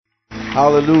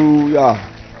Hallelujah.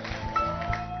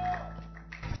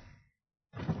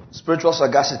 Spiritual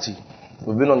sagacity.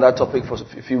 We've been on that topic for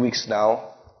a few weeks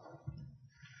now.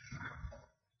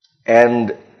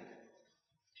 And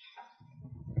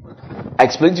I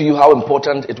explained to you how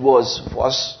important it was for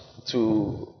us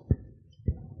to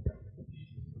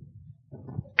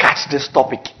catch this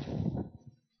topic.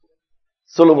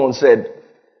 Solomon said,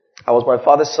 I was my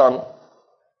father's son,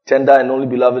 tender and only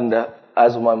beloved in the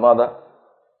eyes of my mother.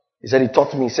 He said, he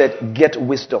taught me, he said, get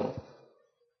wisdom.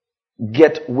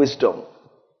 Get wisdom.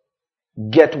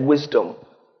 Get wisdom.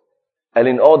 And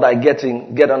in all thy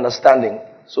getting, get understanding.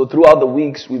 So throughout the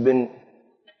weeks, we've been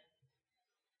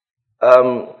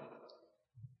going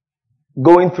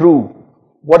through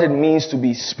what it means to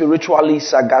be spiritually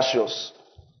sagacious.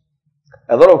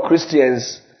 A lot of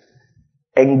Christians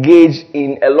engage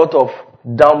in a lot of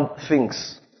dumb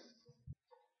things.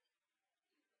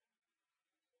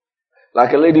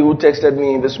 Like a lady who texted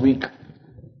me this week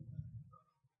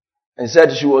and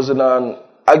said she was in an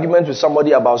argument with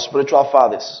somebody about spiritual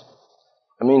fathers.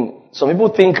 I mean, some people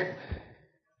think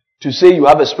to say you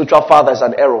have a spiritual father is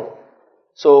an error.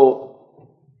 So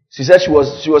she said she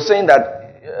was saying that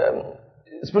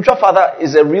spiritual father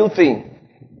is a real thing.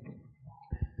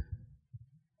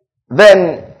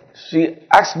 Then she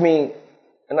asked me,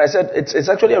 and I said it's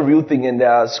actually a real thing, and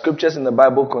there are scriptures in the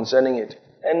Bible concerning it.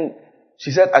 And she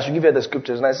said I should give her the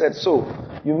scriptures, and I said, so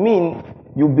you mean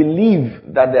you believe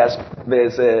that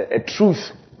there's a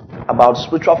truth about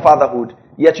spiritual fatherhood,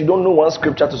 yet you don't know one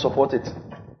scripture to support it?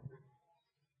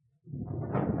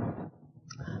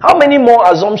 How many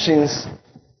more assumptions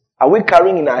are we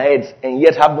carrying in our heads and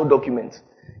yet have no document?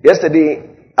 Yesterday,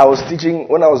 I was teaching,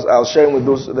 when I was sharing with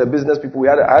the business people,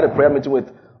 I had a prayer meeting with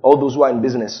all those who are in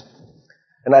business.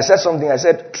 And I said something, I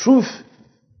said, truth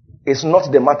is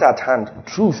not the matter at hand.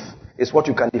 Truth is what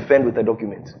you can defend with a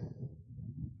document.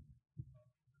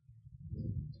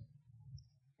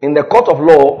 In the court of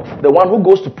law, the one who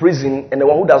goes to prison and the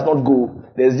one who does not go,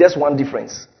 there's just one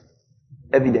difference.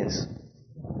 Evidence.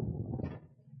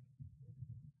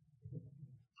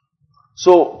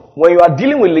 So, when you are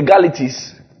dealing with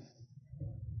legalities,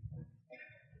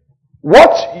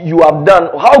 what you have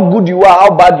done, how good you are,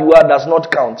 how bad you are, does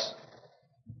not count.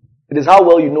 It is how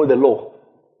well you know the law.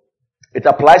 It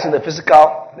applies in the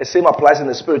physical, the same applies in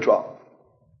the spiritual.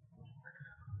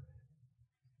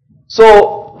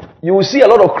 So, you will see a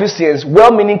lot of Christians,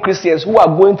 well-meaning Christians, who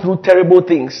are going through terrible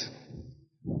things.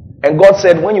 And God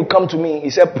said, when you come to me, He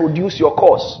said, produce your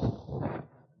cause.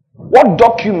 What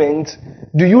document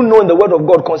do you know in the Word of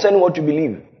God concerning what you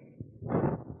believe?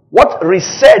 What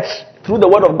research through the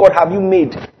Word of God have you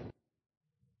made?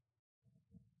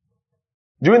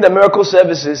 During the miracle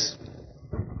services,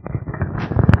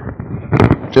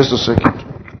 just a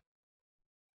second.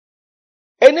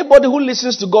 Anybody who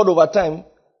listens to God over time,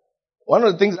 one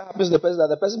of the things that happens to the person is that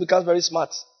the person becomes very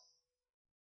smart.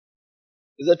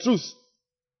 It's the truth.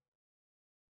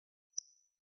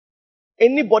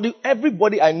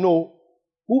 Everybody I know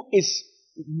who is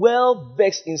well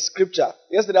vexed in scripture.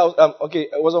 Yesterday,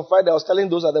 it was on Friday, I was telling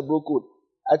those at the bro code.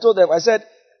 I told them, I said,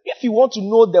 if you want to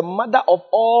know the mother of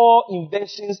all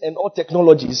inventions and all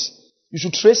technologies, you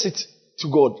should trace it to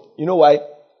God. You know why?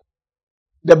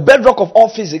 The bedrock of all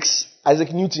physics,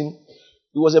 Isaac Newton,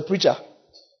 he was a preacher.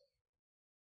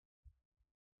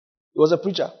 He was a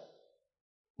preacher.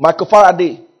 Michael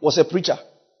Faraday was a preacher.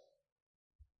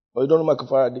 Oh, you don't know Michael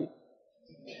Faraday?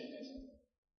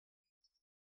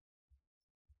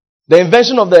 The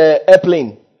invention of the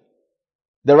airplane,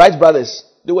 the Wright brothers,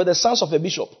 they were the sons of a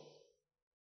bishop.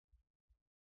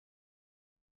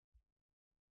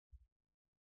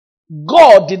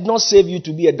 God did not save you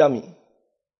to be a dummy.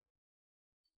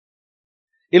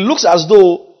 It looks as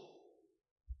though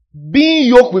being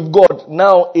yoked with God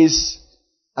now is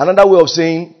another way of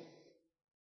saying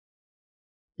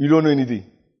you don't know anything.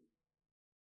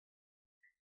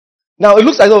 Now it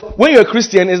looks as though when you're a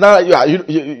Christian, it's not like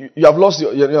you have lost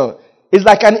your it's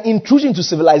like an intrusion into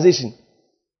civilization.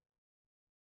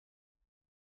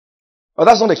 But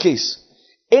that's not the case.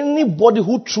 Anybody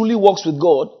who truly walks with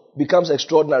God becomes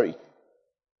extraordinary.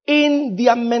 In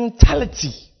their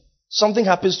mentality, something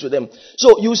happens to them.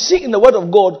 So you see in the Word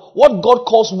of God what God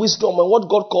calls wisdom and what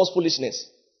God calls foolishness.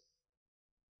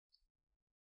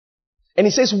 And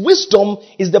He says wisdom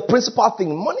is the principal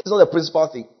thing. Money is not the principal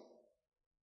thing.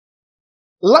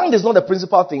 Land is not the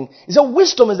principal thing. He said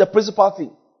wisdom is the principal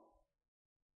thing.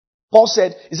 Paul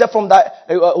said, he said from that,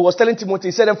 he was telling Timothy,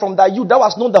 he said, and from that you thou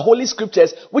hast known the holy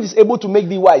scriptures, which is able to make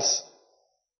thee wise.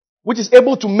 Which is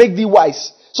able to make thee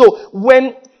wise. So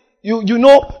when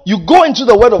you go into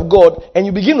the word of God and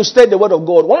you begin to study the word of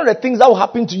God. One of the things that will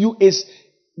happen to you is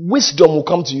wisdom will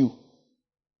come to you.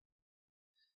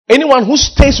 Anyone who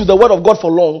stays with the word of God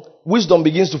for long, wisdom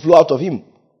begins to flow out of him.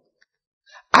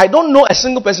 I don't know a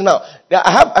single person now.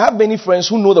 I have many friends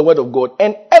who know the word of God,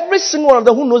 and every single one of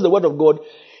them who knows the word of God,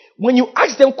 when you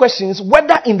ask them questions,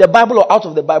 whether in the Bible or out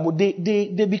of the Bible,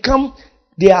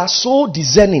 they are so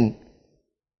discerning.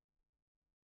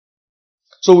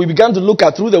 So we began to look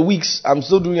at, through the weeks, I'm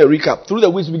still doing a recap, through the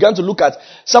weeks we began to look at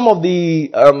some of the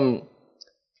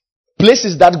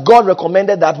places that God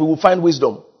recommended that we will find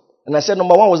wisdom. And I said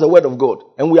number one was the word of God.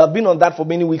 And we have been on that for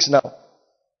many weeks now.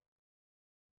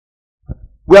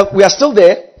 We are still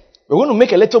there. We're going to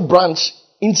make a little branch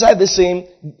inside the same,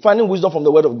 finding wisdom from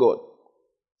the word of God.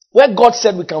 Where God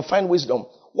said we can find wisdom.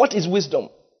 What is wisdom?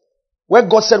 Where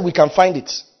God said we can find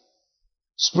it.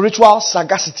 Spiritual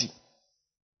sagacity.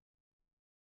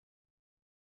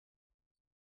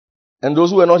 And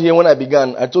those who were not here when I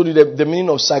began, I told you that the meaning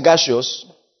of sagacious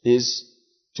is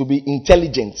to be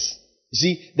intelligent. You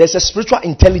see, there's a spiritual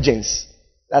intelligence.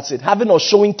 That's it. Having or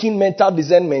showing keen mental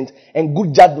discernment and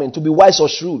good judgment to be wise or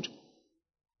shrewd.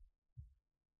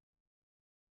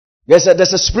 There's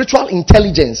a spiritual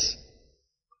intelligence.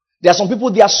 There are some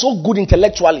people, they are so good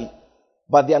intellectually,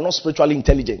 but they are not spiritually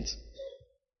intelligent.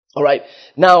 Alright.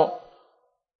 Now,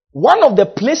 one of the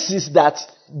places that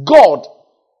God,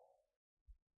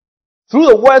 through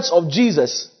the words of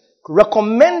Jesus,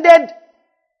 recommended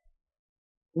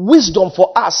wisdom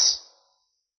for us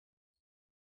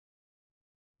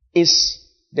is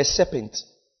the serpent.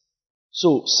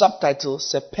 So, subtitle,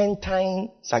 Serpentine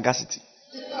Sagacity.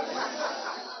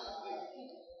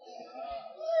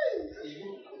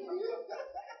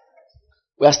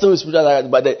 We are still with spiritual,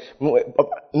 but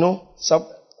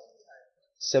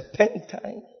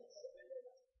serpentine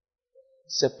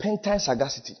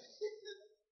sagacity.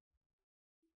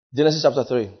 Genesis chapter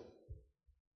 3.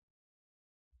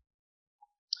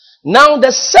 Now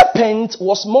the serpent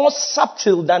was more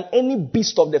subtle than any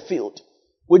beast of the field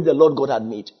which the Lord God had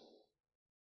made.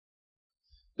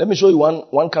 Let me show you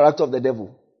one character of the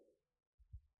devil.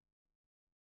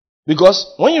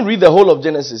 Because when you read the whole of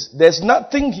Genesis, there's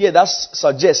nothing here that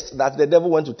suggests that the devil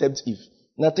went to tempt Eve.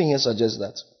 Nothing here suggests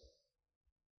that.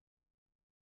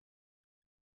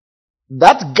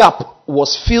 That gap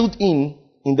was filled in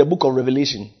the book of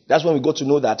Revelation. That's when we got to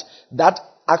know that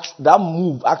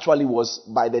move actually was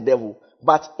by the devil.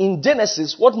 But in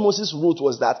Genesis, what Moses wrote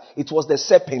was that it was the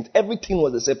serpent. Everything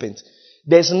was the serpent.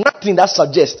 There's nothing that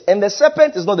suggests. And the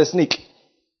serpent is not the snake.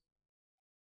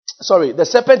 Sorry, the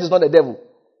serpent is not the devil.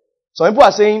 Some people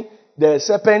are saying the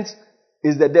serpent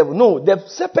is the devil. No, the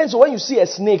serpent, so when you see a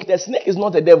snake, the snake is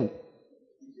not the devil.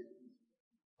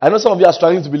 I know some of you are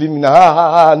struggling to believe me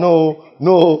now.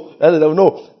 No, that's the devil.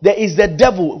 No, there is the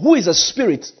devil who is a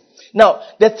spirit. Now,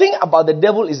 the thing about the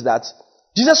devil is that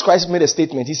Jesus Christ made a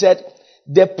statement. He said,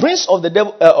 the prince of the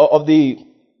devil, of the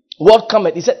world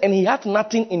cometh. He said, and he hath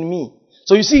nothing in me.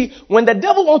 So you see, when the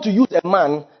devil wants to use a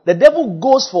man, the devil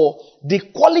goes for the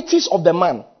qualities of the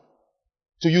man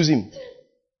to use him.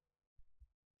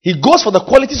 He goes for the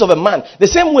qualities of a man. The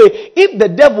same way, if the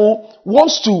devil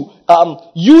wants to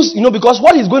use, because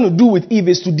what he's going to do with Eve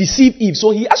is to deceive Eve.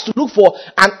 So he has to look for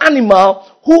an animal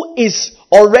who is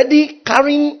already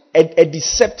carrying a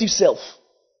deceptive self.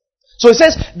 So it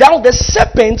says, now the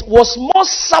serpent was more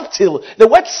subtle. The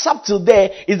word subtle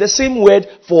there is the same word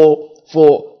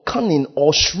for cunning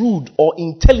or shrewd or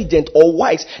intelligent or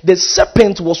wise. The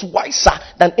serpent was wiser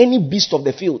than any beast of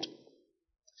the field.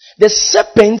 The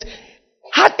serpent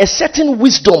had a certain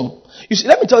wisdom. You see,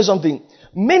 let me tell you something.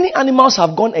 Many animals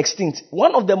have gone extinct.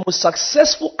 One of the most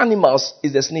successful animals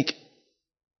is the snake.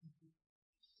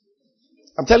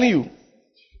 I'm telling you.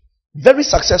 Very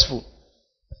successful.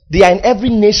 They are in every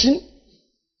nation.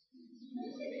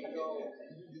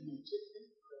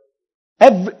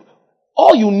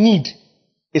 All you need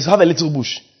is to have a little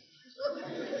bush.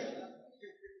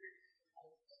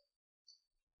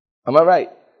 Am I right?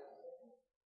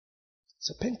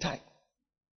 Serpentine.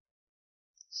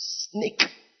 Snake.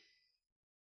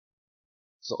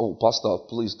 So, pastor,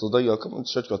 please, today you are coming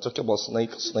to church, you're talking about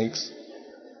snakes.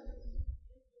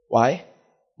 Why?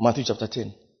 Matthew chapter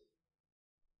 10.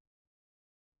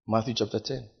 Matthew chapter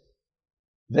 10.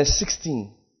 Verse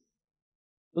 16.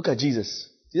 Look at Jesus.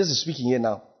 Jesus is speaking here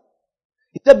now.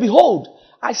 He said, behold,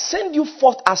 I send you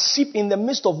forth as sheep in the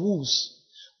midst of wolves.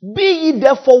 Be ye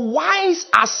therefore wise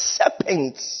as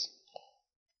serpents.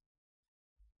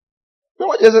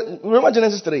 Remember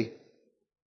Genesis 3?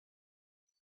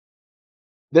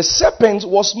 The serpent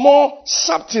was more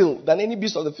subtle than any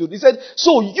beast of the field. He said,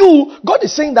 so God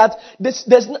is saying that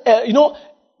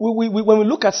when we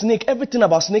look at snake, everything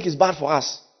about snake is bad for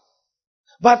us.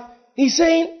 But he's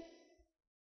saying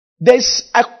there's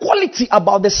a quality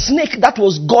about the snake that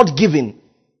was God-given.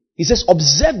 He says,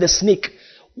 observe the snake.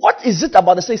 What is it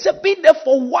about the snake? He said, be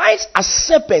therefore wise as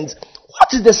serpents.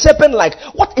 What is the serpent like?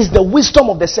 What is the wisdom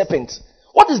of the serpent?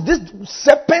 What is this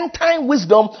serpentine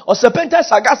wisdom or serpentine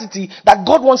sagacity that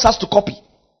God wants us to copy?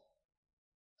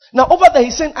 Now over there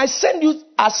he's saying, I send you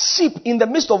as sheep in the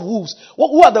midst of wolves.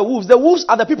 Who are the wolves? The wolves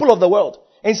are the people of the world.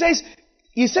 And he says,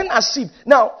 he sent as sheep.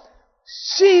 Now,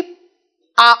 sheep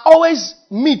are always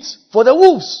meat for the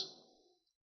wolves.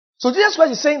 So Jesus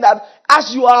Christ is saying that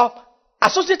as you are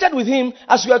associated with him,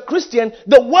 as you are a Christian,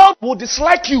 the world will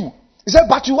dislike you. He said,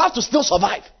 but you have to still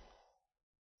survive.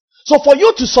 So for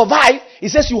you to survive, he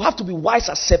says you have to be wise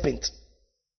as serpent.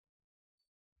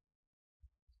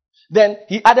 Then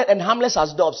he added, and harmless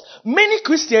as doves. Many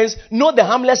Christians know the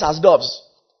harmless as doves,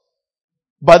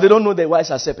 but they don't know the wise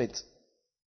as serpent.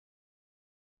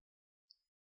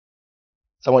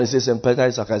 Someone says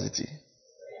serpentine sagacity.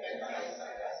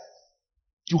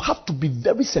 You have to be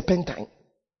very serpentine.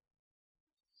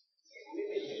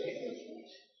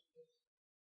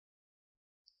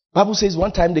 Bible says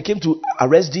one time they came to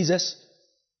arrest Jesus.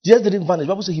 Jesus didn't vanish.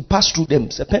 Bible says he passed through them.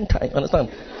 Serpentine. Understand?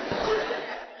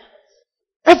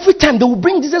 Every time they will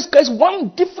bring Jesus Christ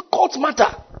one difficult matter.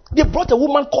 They brought a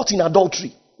woman caught in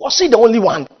adultery. Was she the only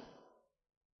one?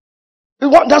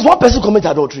 Does one person commit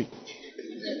adultery?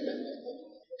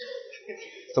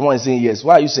 Someone is saying yes.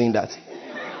 Why are you saying that?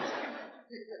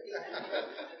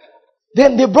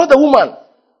 Then they brought the woman.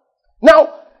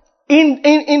 Now,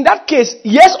 in that case,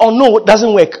 yes or no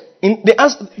doesn't work. In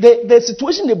the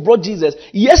situation they brought Jesus,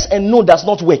 yes and no does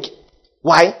not work.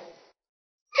 Why?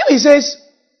 He said,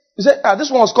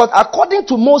 this one was called, according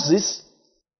to Moses,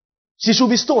 she should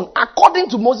be stoned. According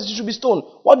to Moses, she should be stoned.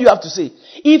 What do you have to say?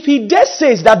 If he just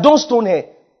says that don't stone her,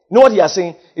 you know what he is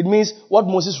saying? It means what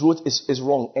Moses wrote is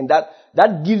wrong. And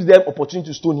that gives them opportunity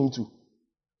to stone him too.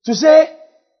 To say,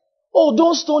 oh,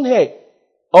 don't stone her.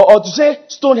 Or to say,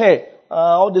 stone her.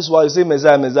 All this while you say,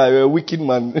 Messiah, you're a wicked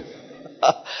man.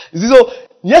 You see, so,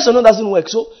 yes or no doesn't work.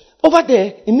 So, over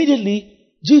there, immediately,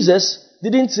 Jesus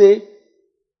didn't say,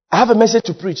 I have a message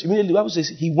to preach. Immediately, the Bible says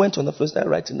he went on the first time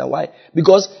writing. Now, why?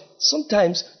 Because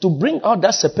sometimes, to bring out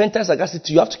that serpentine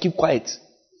sagacity, you have to keep quiet.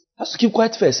 You have to keep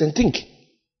quiet first and think.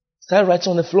 Start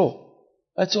writing on the floor.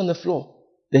 Writing on the floor.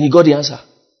 Then he got the answer.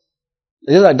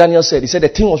 Just like Daniel said, he said the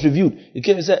thing was reviewed. He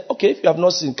came and said, okay, if you have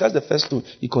not seen, cast the first stone.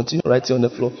 He continued writing on the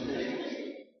floor.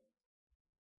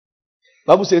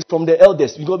 Bible says from the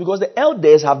elders, because the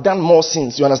elders have done more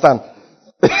sins, you understand?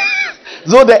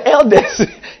 So the elders,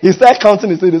 he started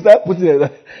counting, he started putting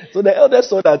it. So the elders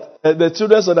saw that, the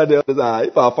children saw that the elders,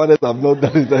 if our fathers have not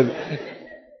done it,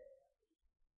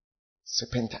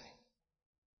 serpentine.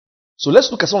 So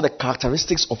let's look at some of the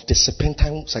characteristics of the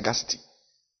serpentine sagacity.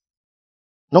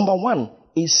 Number one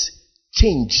is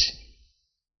change.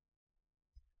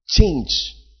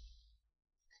 Change.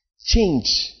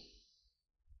 Change.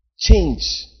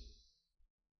 Change.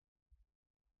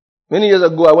 Many years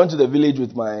ago, I went to the village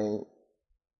with my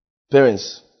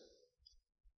parents.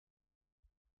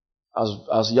 I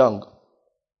was young.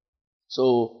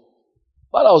 So,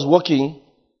 while I was walking,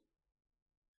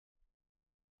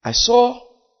 I saw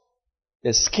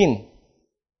the skin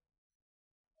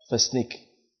of a snake.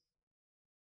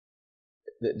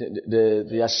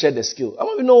 They have shed the skin. I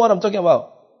don't even know what I'm talking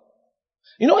about.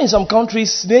 You know, in some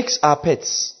countries, snakes are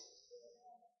pets.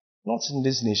 Not in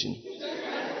this nation.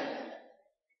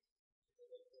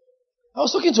 I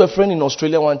was talking to a friend in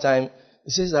Australia one time. He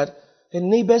says that a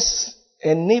neighbor's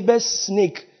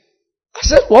snake. I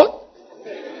said, what?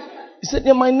 He said,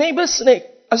 yeah, my neighbor's snake.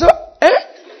 I said,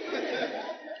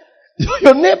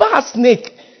 Your neighbor has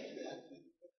snake.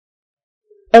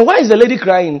 And why is the lady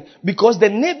crying? Because the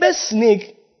neighbor's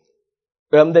snake,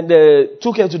 then they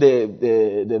took her to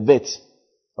the vet.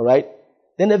 Alright?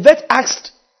 Then the vet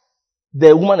asked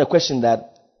the woman a question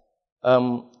that,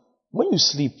 when you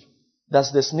sleep,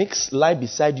 does the snake lie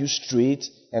beside you straight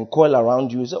and coil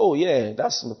around you? He said, oh yeah,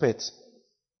 that's my pet.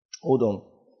 Hold on.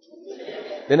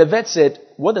 Then the vet said,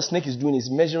 what the snake is doing is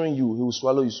measuring you. He will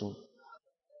swallow you soon.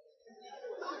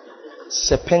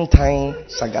 Serpentine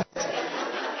sagacity.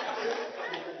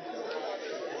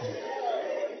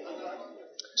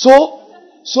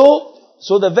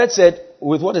 So the vet said,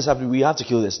 with what is happening, we have to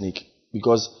kill the snake.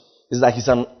 Because it's like he's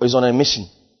on a mission.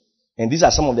 And these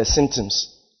are some of the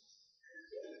symptoms.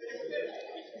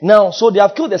 Now, so they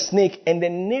have killed the snake and the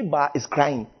neighbor is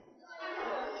crying.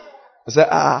 I said,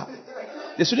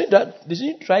 They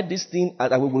shouldn't try this thing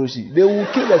at Agogonoshi. They will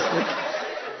kill the snake.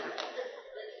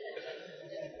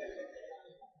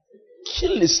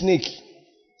 Kill the snake.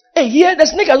 Hey, here the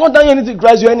snake has not done anything to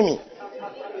Christ, your enemy.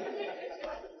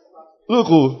 Look,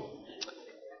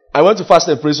 I went to fast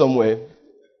and pray somewhere.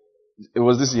 It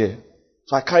was this year.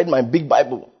 So I carried my big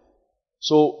Bible.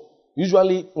 So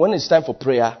usually when it's time for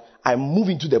prayer, I move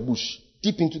into the bush,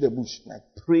 deep into the bush, and I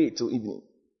pray till evening.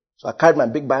 So I carried my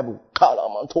big Bible.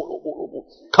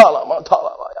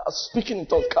 Speaking in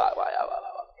tongues.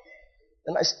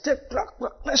 And I stepped back,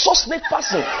 and I saw snake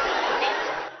passing.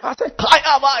 I said,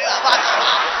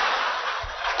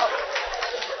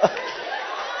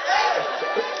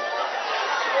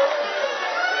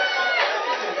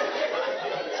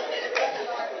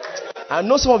 I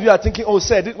know some of you are thinking, oh,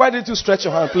 sir, why didn't you stretch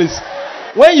your hand, please?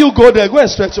 When you go there, go and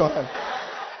stretch your hand.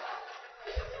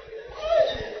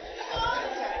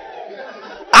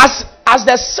 As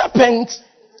the serpent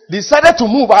decided to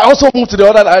move, I also moved to the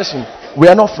other direction. We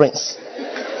are not friends.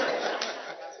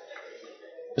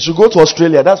 You should go to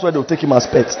Australia. That's where they'll take him as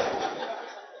pet.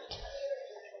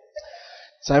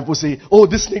 Some people say, oh,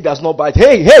 this snake does not bite.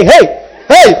 Hey!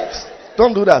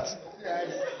 Don't do that.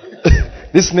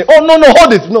 This snake. Oh, no,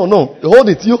 hold it. No. Hold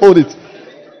it. You hold it.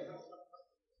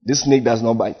 This snake does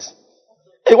not bite.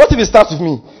 Hey, what if it starts with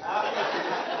me?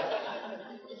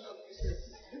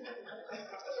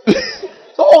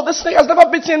 Oh, this snake has never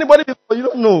bitten anybody before. You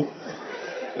don't know.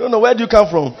 You don't know. Where do you come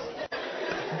from?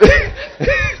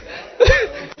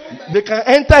 They can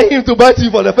enter him to bite you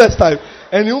for the first time,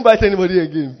 and you won't bite anybody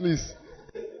again. Please.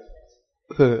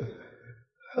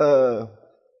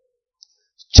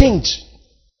 Change.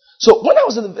 So when I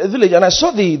was in the village and I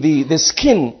saw the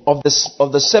skin of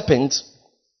the serpent,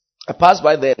 I passed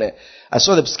by there and I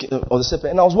saw the skin of the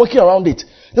serpent and I was walking around it.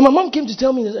 Then my mom came to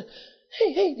tell me, said,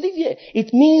 hey, leave here.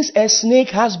 It means a snake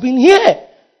has been here.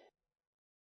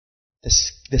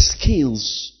 The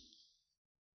scales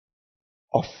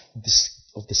of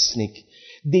the snake,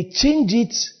 they change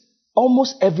it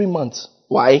almost every month.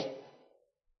 Why?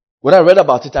 When I read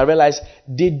about it, I realized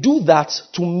they do that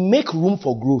to make room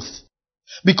for growth.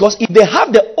 Because if they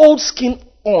have the old skin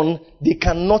on, they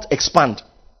cannot expand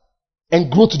and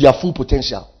grow to their full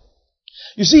potential.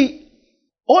 You see,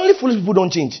 only foolish people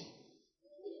don't change.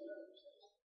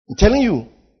 I'm telling you,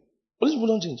 foolish people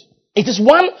don't change. It is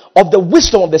one of the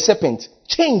wisdom of the serpent.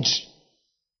 Change.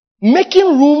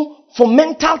 Making room for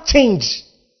mental change.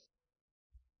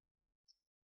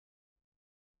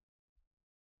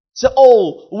 Say,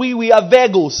 oh, we are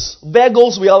Virgos.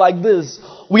 Virgos, we are like this.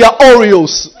 We are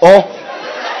Oreos. Or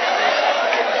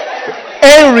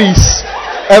Aries.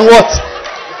 And what?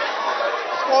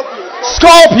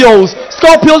 Scorpios.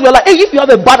 Scorpios, we are like, hey, if you have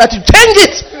a bad attitude, change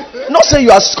it. Not say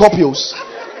you are Scorpios.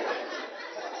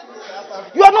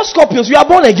 You are not Scorpios. You are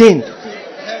born again.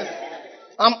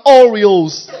 I'm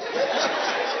Oreos.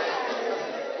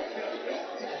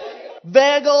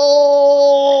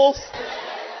 Virgos.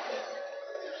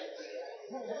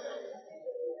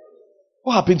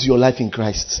 What happened to your life in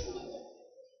Christ?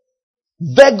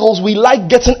 Virgos, we like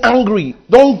getting angry.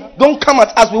 Don't come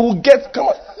at us. We will come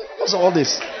at. What's all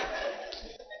this?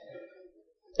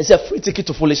 It's a free ticket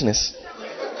to foolishness.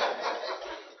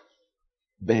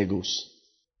 Virgos.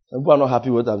 Some people are not happy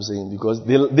with what I'm saying because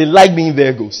they like being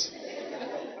Virgos.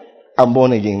 I'm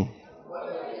born again.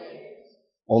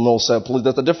 Oh no, sir, please,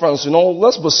 there's a difference.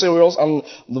 Let's be serious. And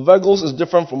the Virgos is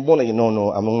different from born again.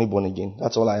 No, I'm only born again.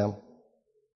 That's all I am.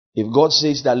 If God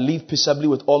says that live peaceably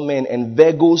with all men, and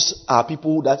Virgos are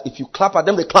people that if you clap at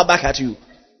them, they clap back at you.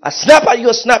 I snap at you,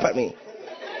 you snap at me.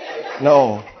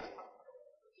 No.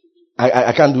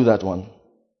 I can't do that one.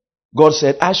 God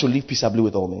said, I should live peaceably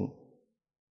with all men.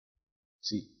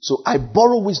 See, so I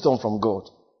borrow wisdom from God.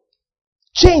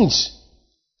 Change.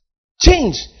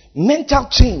 Mental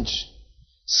change.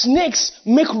 Snakes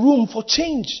make room for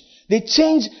change. They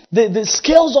change the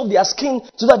scales of their skin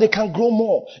so that they can grow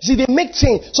more. See, they make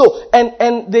change. So,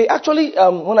 and they actually,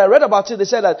 when I read about it, they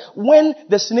said that when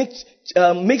the snake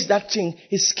makes that change,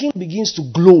 his skin begins to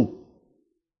glow.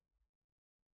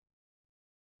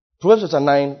 Proverbs chapter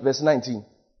 9, verse 19. Let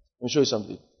me show you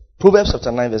something. Proverbs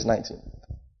chapter 9, verse 19.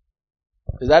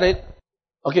 Is that it?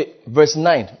 Okay, verse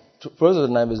 9. Proverbs chapter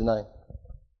 9, verse 9.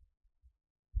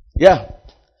 Yeah.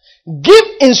 Give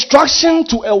instruction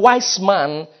to a wise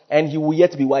man, and he will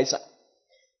yet be wiser.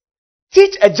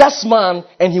 Teach a just man,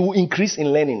 and he will increase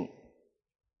in learning.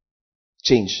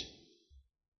 Change.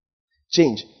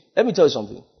 Let me tell you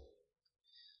something.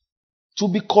 To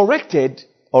be corrected,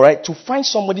 alright, to find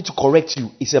somebody to correct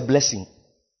you is a blessing.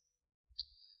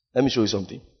 Let me show you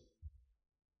something.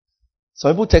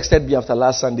 Some people texted me after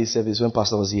last Sunday service when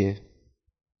Pastor was here.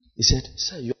 He said,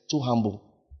 sir, you are so humble.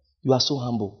 You are so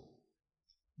humble.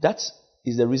 That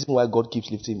is the reason why God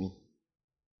keeps lifting me.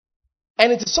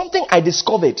 And it is something I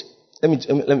discovered. Let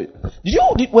me.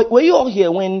 Were you all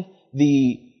here when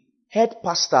the head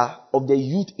pastor of the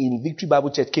youth in Victory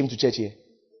Bible Church came to church here?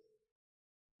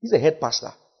 He's a head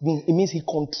pastor. It means he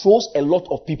controls a lot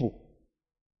of people.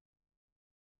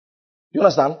 You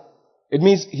understand? It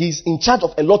means he's in charge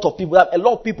of a lot of people. A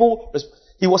lot of people.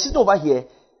 He was sitting over here.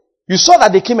 You saw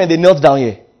that they came and they knelt down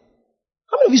here.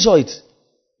 How many of you saw it?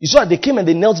 You saw that they came and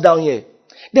they knelt down here.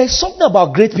 There's something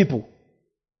about great people.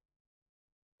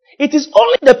 It is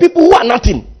only the people who are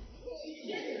nothing.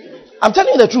 I'm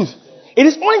telling you the truth. It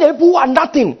is only the people who are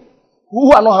nothing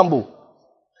who are not humble.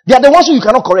 They are the ones who you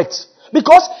cannot correct.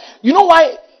 Because, you know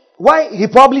why he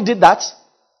probably did that?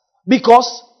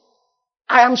 Because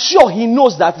I am sure he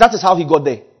knows that is how he got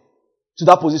there. To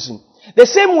that position. The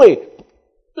same way,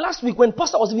 last week when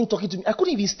pastor was even talking to me, I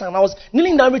couldn't even stand. I was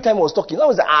kneeling down every time he was talking. I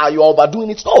was like, you're overdoing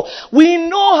it. No, we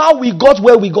know how we got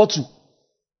where we got to.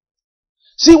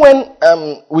 See, when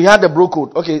we had the bro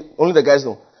code, okay, only the guys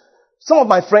know. Some of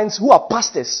my friends who are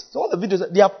pastors, some of the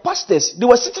videos, they are pastors. They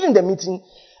were sitting in the meeting.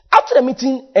 After the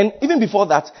meeting, and even before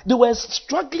that, they were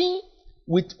struggling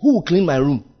with who will clean my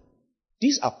room.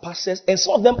 These are pastors, and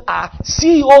some of them are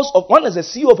CEOs of, one is a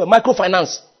CEO of a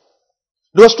microfinance.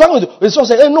 They were struggling with it. This one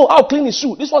said, hey, no, I'll clean his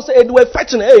shoe. This one said, hey, they were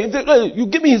fighting. Hey, you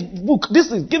give me his book.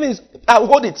 Give me his, I'll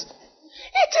hold it.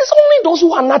 It is only those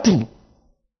who are nothing.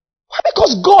 Why?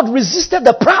 Because God resisted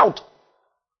the proud.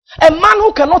 A man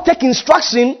who cannot take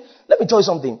instruction, let me tell you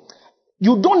something.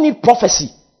 You don't need prophecy,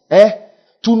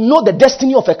 to know the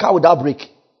destiny of a car without brake.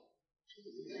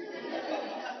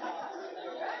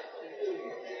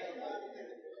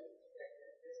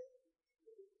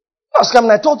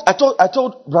 I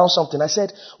told Brown something. I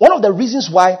said, one of the reasons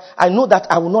why I know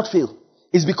that I will not fail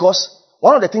is because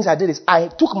one of the things I did is I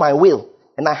took my will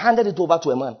and I handed it over to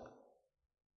a man.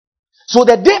 So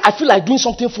the day I feel like doing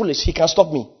something foolish, he can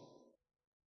stop me.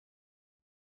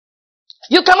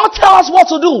 You cannot tell us what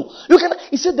to do.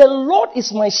 He said, the Lord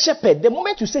is my shepherd. The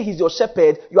moment you say he's your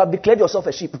shepherd, you have declared yourself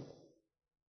a sheep.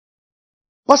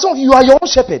 But some of you are your own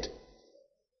shepherd.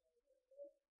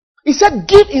 He said,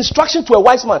 give instruction to a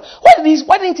wise man. Why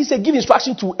didn't he say give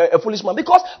instruction to a foolish man?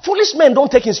 Because foolish men don't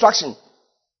take instruction.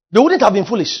 They wouldn't have been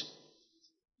foolish.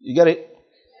 You get it?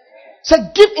 He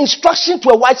said, give instruction to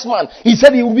a wise man. He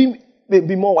said he will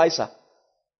be more wiser.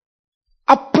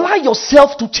 Apply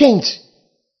yourself to change.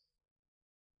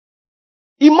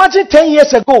 Imagine 10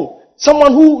 years ago,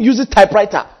 someone who uses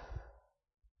typewriter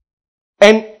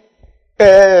and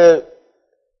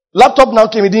laptop now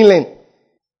came, he didn't learn.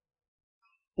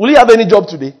 Will he have any job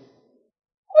today?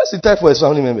 Where's the type for his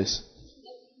family members?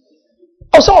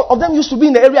 Oh, some of them used to be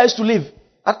in the area I used to live.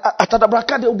 At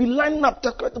Adabraka, they will be lining up.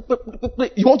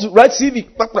 You want to write CV?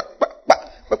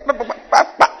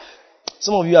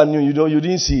 Some of you are new. You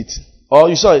didn't see it. Or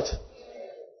you saw it?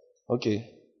 Okay.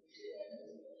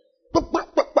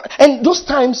 And those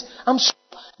times, I'm sure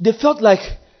they felt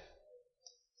like,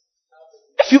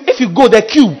 if you go, the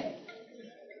queue.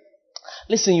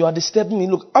 Listen, you are disturbing me.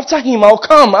 Look, after him, I'll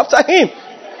come. After him.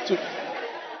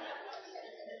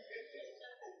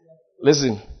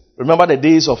 Listen, remember the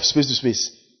days of space to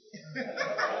space.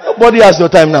 Nobody has your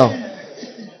time now.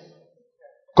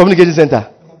 Communication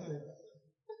center.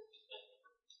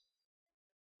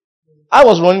 I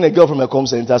was running a girl from a comm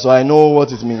center, so I know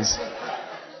what it means.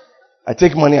 I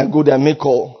take money, I go there, make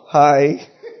call. Hi.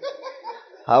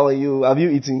 How are you? Have you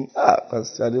eaten?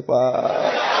 Pastor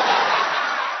Adepa.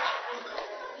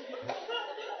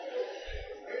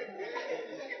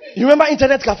 You remember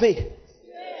Internet Cafe?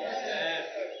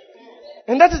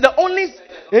 And that is the only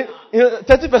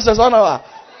 30 pesos 1 hour.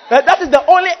 That is the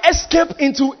only escape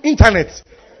into internet.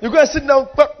 You go and sit down.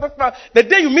 The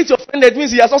day you meet your friend, that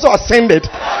means he has also ascended.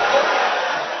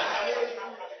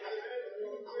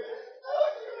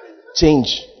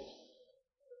 Change.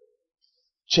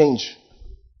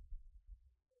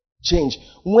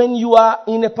 When you are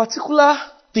in a particular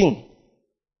thing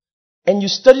and you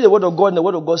study the word of God and the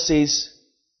word of God says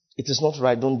it is not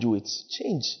right, don't do it.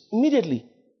 Change immediately.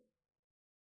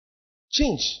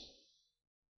 Change.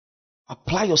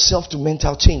 Apply yourself to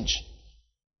mental change.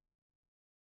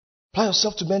 Apply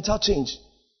yourself to mental change.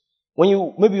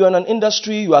 When maybe you're in an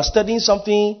industry, you are studying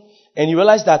something and you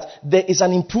realize that there is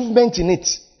an improvement in it.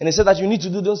 And they say that you need to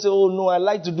do, don't say, oh no, I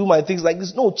like to do my things like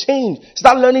this. No, change.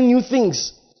 Start learning new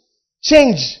things.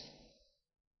 Change.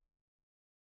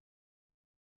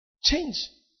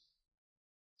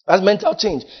 That's mental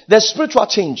change. There's spiritual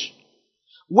change.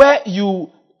 Where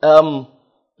you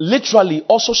literally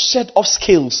also shed off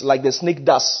scales like the snake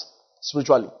does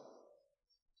spiritually.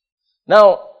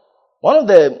 Now, one of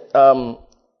the,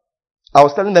 I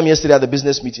was telling them yesterday at the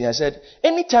business meeting, I said,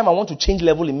 anytime I want to change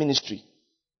level in ministry,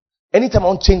 anytime I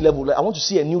want to change level, I want to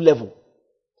see a new level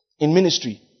in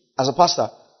ministry as a pastor.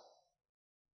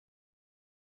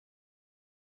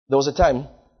 There was a time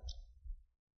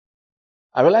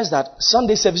I realized that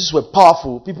Sunday services were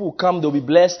powerful. People would come, they'll be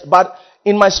blessed. But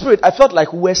in my spirit, I felt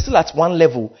like we were still at one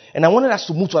level. And I wanted us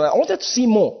to move to another. I wanted to see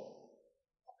more.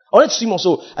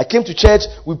 So I came to church.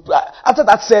 After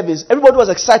that service, everybody was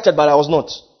excited, but I was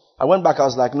not. I went back. I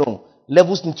was like, no,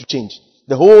 levels need to change.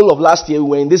 The whole of last year, we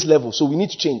were in this level. So we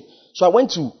need to change. So I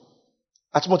went to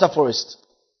Achimota Forest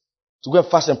to go and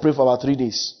fast and pray for about 3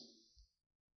 days.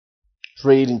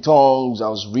 Prayed in tongues. I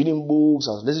was reading books.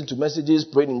 I was listening to messages.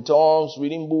 Prayed in tongues.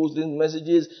 Reading books. Listening to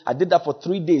messages. I did that for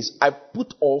 3 days. I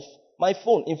put off my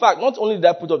phone. In fact, not only did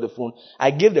I put off the phone,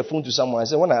 I gave the phone to someone. I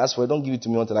said, when I ask for it, don't give it to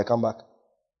me until I come back.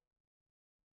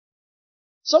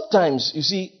 Sometimes, you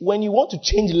see, when you want to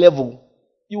change level,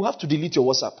 you have to delete your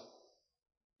WhatsApp.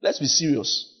 Let's be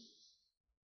serious.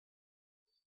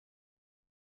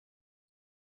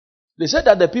 They said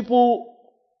that the people,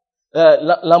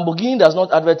 Lamborghini does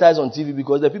not advertise on TV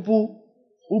because the people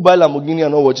who buy Lamborghini are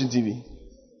not watching TV.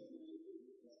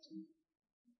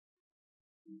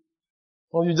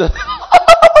 Oh, you just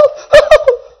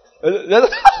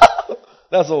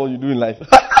that's not what you do in life.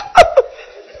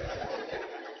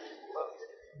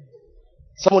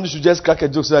 Somebody should just crack a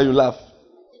joke so that you laugh.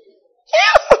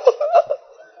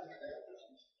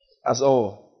 That's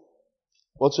all.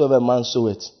 Whatsoever man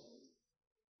soweth,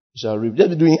 you shall reap. Just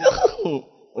be doing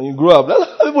when you grow up. That's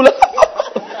how people laugh.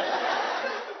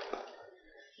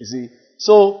 You see?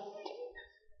 So,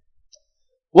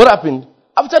 what happened?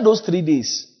 After those 3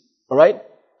 days, alright?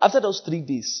 After those 3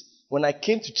 days, when I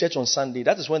came to church on Sunday,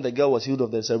 that is when the girl was healed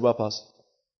of the cerebral palsy.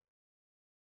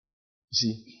 You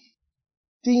see?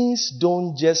 Things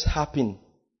don't just happen.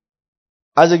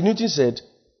 Isaac Newton said,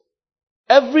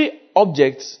 every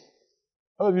object,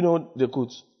 how many of you know the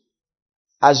quote,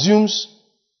 assumes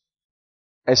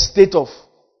a state of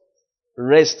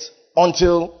rest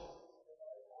until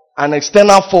an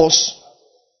external force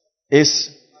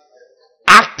is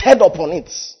acted upon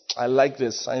it. I like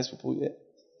the science people here.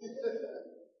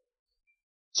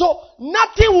 So,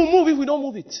 nothing will move if we don't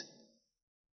move it.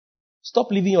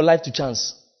 Stop living your life to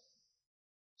chance.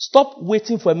 Stop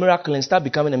waiting for a miracle and start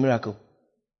becoming a miracle.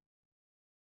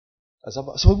 Some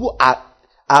people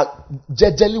are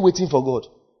jelly waiting for God.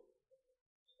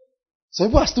 Some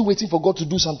people are still waiting for God to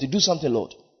do something. Do something,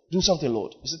 Lord. Do something,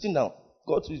 Lord. You're sitting down.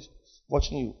 God is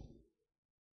watching you.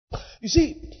 You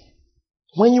see,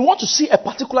 when you want to see a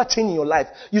particular change in your life,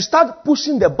 you start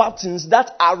pushing the buttons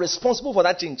that are responsible for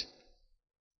that change.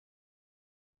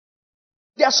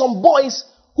 There are some boys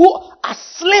who are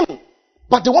slim,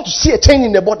 but they want to see a change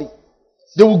in their body.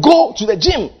 They will go to the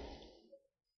gym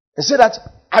and say that,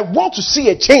 I want to see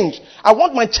a change. I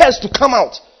want my chest to come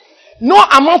out. No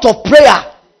amount of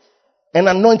prayer and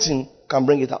anointing can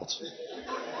bring it out.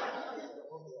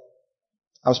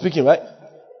 I'm speaking, right?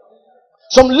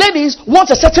 Some ladies want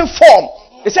a certain form.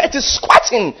 They say it is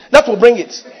squatting that will bring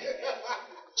it.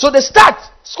 So they start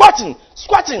squatting. Is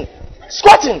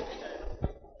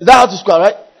that how to squat,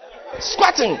 right?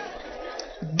 Squatting.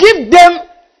 Give them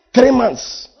 3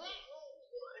 months.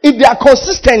 If they are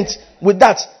consistent with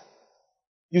that,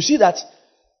 you see that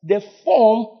the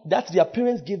form that their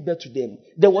parents gave birth to them,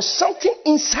 there was something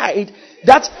inside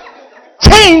that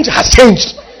change has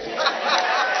changed.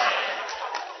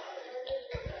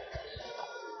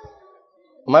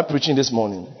 Am I preaching this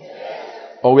morning?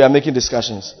 Or we are making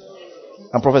discussions?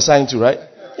 I'm prophesying too, right?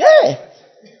 Yeah.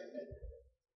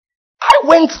 I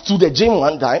went to the gym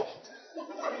one time.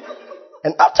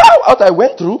 And after I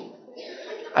went through,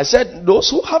 I said, those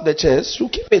who have the chairs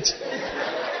should keep it.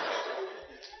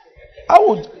 I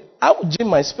would gym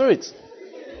my spirit.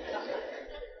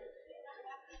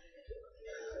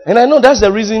 And I know that's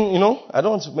the reason, I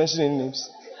don't want to mention any names.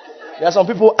 There are some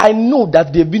people, I know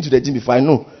that they've been to the gym before, I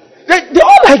know. They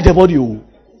all like the body.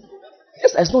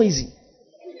 Yes, it's not easy.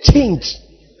 Change.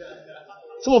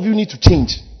 Some of you need to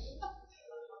change.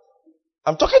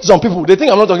 I'm talking to some people, they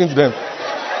think I'm not talking to them.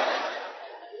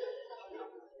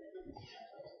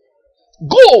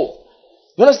 Go!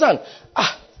 You understand?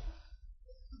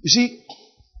 You see,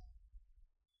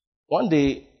 one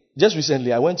day, just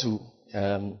recently, I went to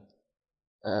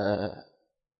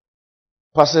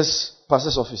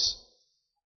pastor's office.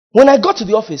 When I got to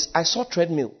the office, I saw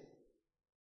treadmill.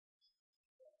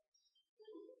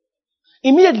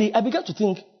 Immediately, I began to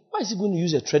think, why is he going to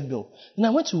use a treadmill? And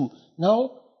I went to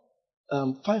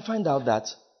find out that,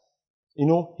 he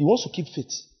wants to keep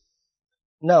fit.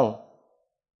 Now,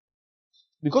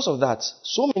 Because of that,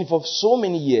 for so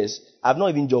many years, I've not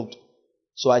even jogged.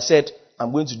 So I said,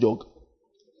 I'm going to jog.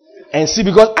 And see,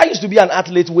 because I used to be an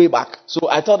athlete way back. So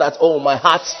I thought that, my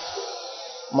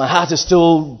heart is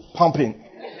still pumping.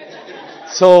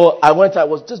 So I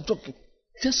was just jogging.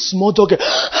 Just small jogging.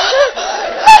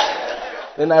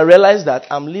 Then I realized that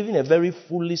I'm living a very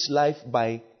foolish life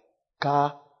by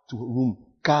car to room,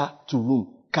 car to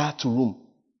room, car to room.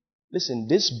 Listen,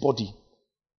 this body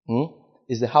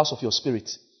is the house of your spirit.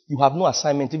 You have no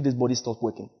assignment if this body stops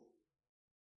working.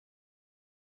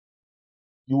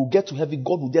 You will get to heaven,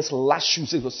 God will just lash you.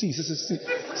 Say,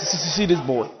 see this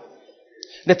boy.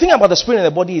 The thing about the spirit and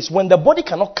the body is when the body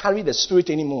cannot carry the spirit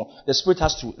anymore, the spirit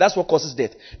has to, that's what causes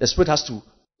death. The spirit has to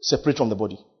separate from the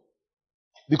body.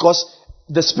 Because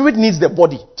the spirit needs the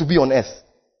body to be on earth.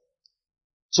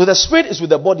 So the spirit is with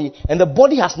the body, and the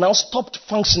body has now stopped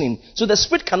functioning. So the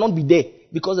spirit cannot be there,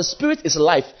 because the spirit is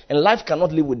life, and life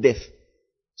cannot live with death.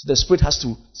 So the spirit has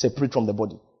to separate from the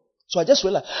body. So I just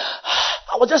realized,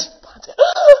 I was just...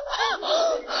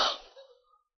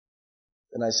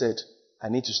 And I said, I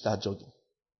need to start jogging.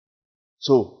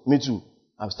 So, me too.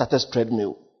 I've started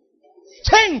treadmill.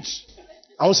 Change!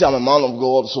 I won't say I'm a man of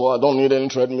God, so I don't need any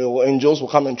treadmill. Angels will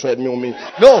come and treadmill me.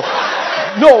 No.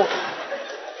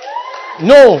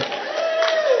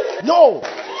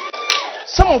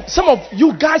 Some of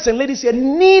you guys and ladies here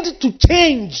need to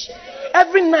change.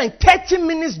 Every night, 30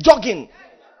 minutes jogging.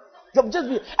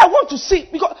 I want to see,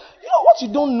 because what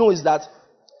you don't know is that,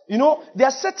 there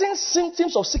are certain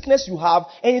symptoms of sickness you have,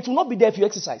 and it will not be there if you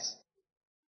exercise.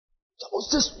 I was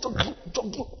just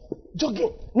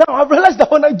jogging. Now I realized that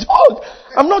when I jog,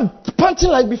 I'm not panting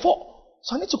like before.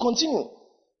 So I need to continue.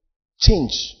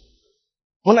 Change.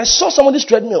 When I saw somebody's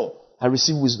treadmill, I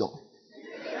received wisdom.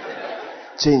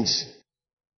 Change.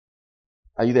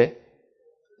 Are you there?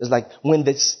 It's like when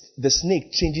the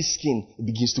snake changes skin, it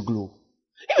begins to glow.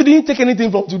 If you didn't take anything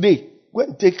from today, go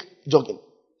and take jogging.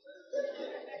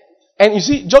 And you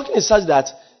see, jogging is such that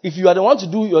if you are the one to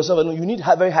do it yourself, you need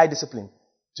very high discipline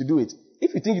to do it.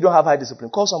 If you think you don't have high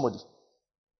discipline, call somebody.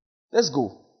 Let's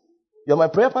go. You're my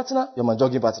prayer partner, you're my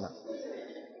jogging partner.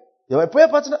 You're my prayer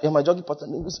partner, you're my jogging partner.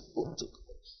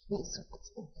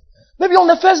 Maybe on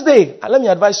the first day. And let me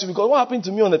advise you, because what happened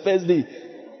to me on the first day?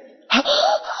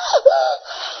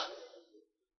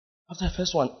 After the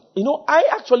first one, I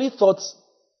actually thought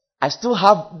I still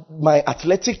have my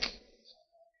athletic.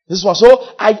 This one,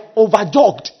 so I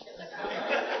overjogged.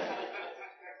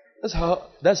 That's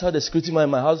how the security man in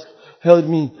my house held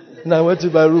me. And I went to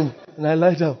my room and I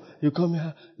lied down. You come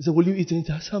here. He said, will you eat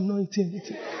anything? I said, I'm not eating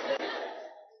anything.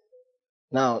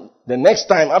 Now, the next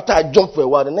time, after I jogged for a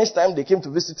while, the next time they came to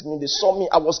visit me, they saw me.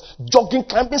 I was jogging,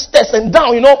 climbing stairs and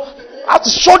down, I had to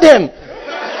show them.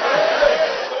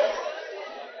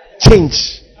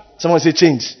 Change. Someone say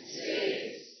change.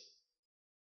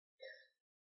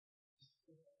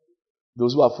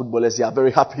 Those who are footballers, they are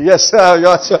very happy. Yes, sir.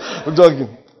 Yes, sir. I'm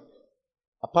jogging.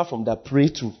 Apart from that, pray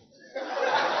too.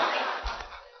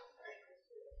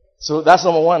 So that's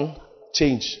number one,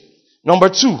 change. Number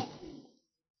two,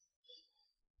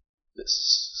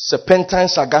 serpentine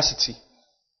sagacity.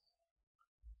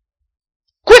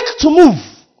 Quick to move.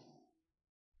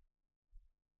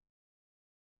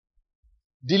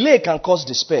 Delay can cause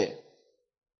despair.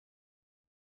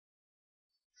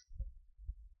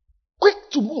 Quick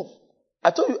to move.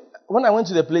 I told you, when I went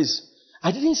to the place,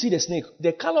 I didn't see the snake.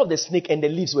 The color of the snake and the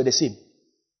leaves were the same.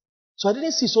 So I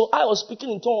didn't see. So I was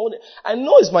speaking in tongues. I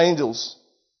know it's my angels.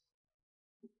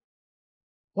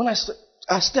 When I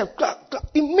stepped,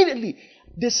 immediately,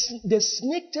 the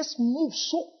snake just moved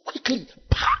so quickly.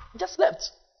 Just left.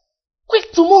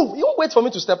 Quick to move. You won't wait for me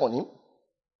to step on him.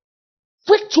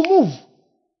 Quick to move.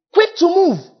 Quick to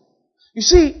move. You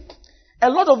see, a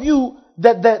lot of you,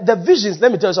 the visions,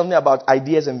 let me tell you something about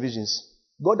ideas and visions.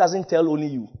 God doesn't tell only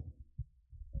you.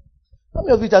 How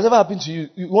many of it has ever happened to you?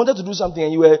 You wanted to do something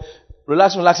and you were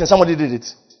relaxing, and somebody did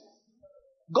it.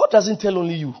 God doesn't tell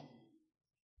only you.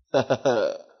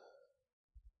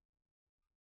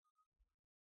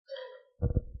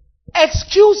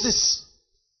 Excuses.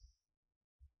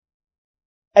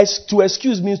 To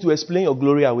excuse means to explain your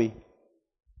glory away.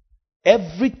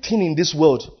 Everything in this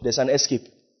world, there's an escape.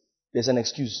 There's an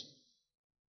excuse.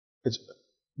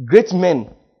 Great men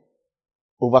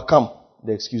overcome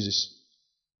the excuses.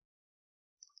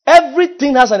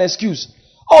 Everything has an excuse.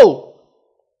 Oh,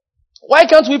 why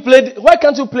can't you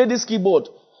play this keyboard?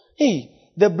 Hey,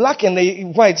 the black and the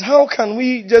white, how can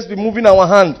we just be moving our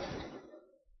hand?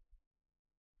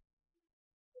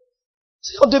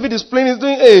 See how David is playing, he's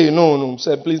doing, hey, no,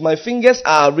 sir, please, my fingers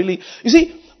are really, you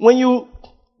see, when you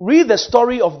read the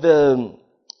story of the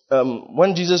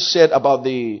when Jesus shared about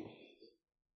the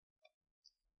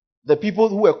people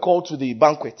who were called to the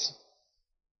banquet,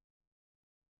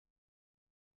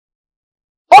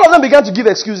 all of them began to give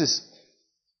excuses.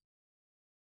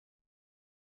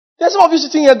 There's some of you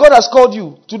sitting here, God has called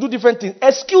you to do different things.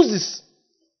 Excuses.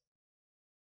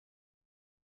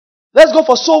 Let's go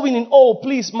for soul winning. Oh,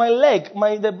 please, my leg,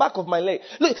 the back of my leg.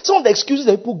 Look, some of the excuses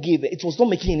that people gave, it was not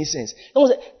making any sense.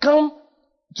 Someone said, come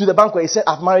to the banquet. He said,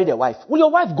 I've married a wife. Will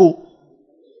your wife go?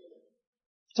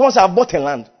 Someone said, I've bought a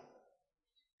land.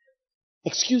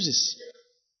 Excuses.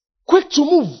 Quick to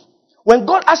move. When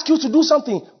God asks you to do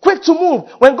something, quick to move.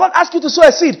 When God asks you to sow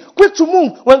a seed, quick to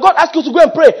move. When God asks you to go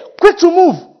and pray, quick to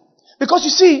move. Because you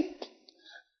see,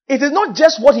 it is not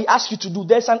just what He asks you to do.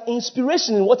 There's an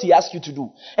inspiration in what He asks you to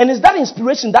do. And it's that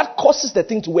inspiration that causes the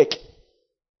thing to work.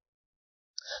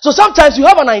 So sometimes you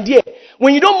have an idea.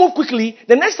 When you don't move quickly,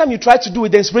 the next time you try to do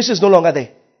it, the inspiration is no longer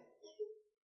there.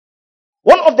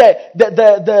 One of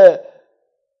the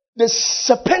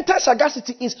serpentine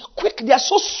sagacity is quick. They are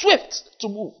so swift to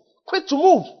move. Quick to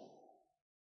move.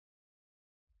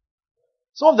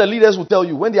 Some of the leaders will tell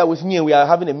you when they are with me and we are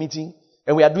having a meeting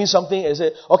and we are doing something and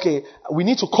say, okay, we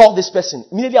need to call this person.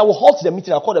 Immediately I will halt the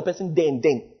meeting. I'll call the person there and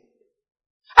then.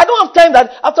 I don't have time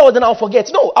that afterwards then I'll forget.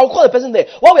 No, I'll call the person there.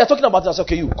 While we are talking about this,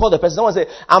 okay, you call the person. Someone say,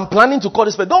 I'm planning to call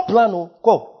this person. Don't plan, no.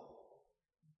 Call.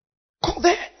 Call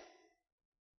there.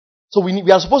 So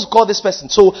we are supposed to call this person.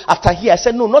 So after here, I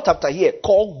said, no, not after here.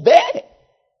 Call there.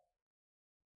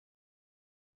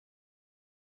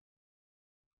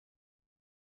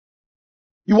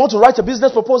 You want to write a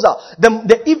business proposal.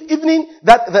 The evening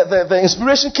that the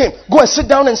inspiration came, go and sit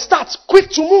down and start. Quick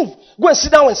to move. Go and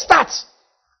sit down and start.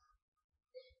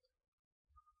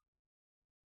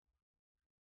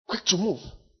 Quick to move.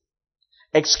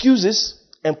 Excuses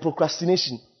and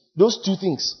procrastination. Those two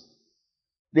things.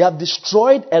 They have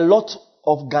destroyed a lot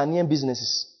of Ghanaian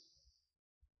businesses.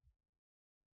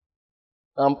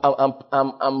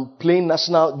 I'm playing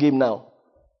national game now.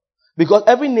 Because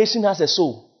every nation has a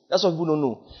soul. That's what people don't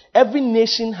know. Every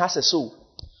nation has a soul.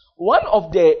 One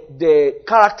of the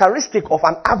characteristic of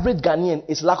an average Ghanaian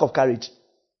is lack of courage.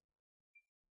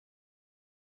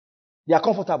 They are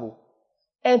comfortable.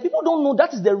 And people don't know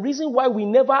that is the reason why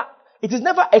it is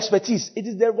never expertise. It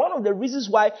is one of the reasons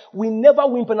why we never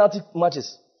win penalty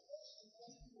matches.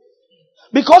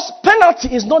 Because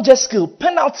penalty is not just skill.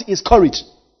 Penalty is courage.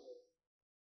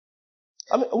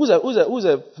 I mean, who's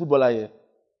a footballer here?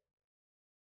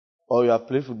 Or you have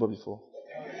played football before?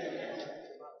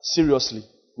 Seriously.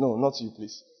 No, not you,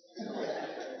 please.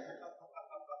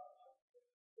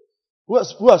 Who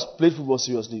has played football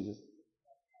seriously?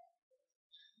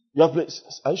 You have played,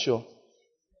 are you sure?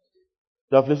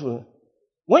 You have played football?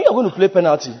 When you are going to play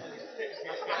penalty?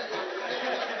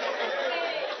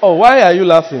 Oh, why are you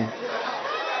laughing?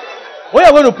 When you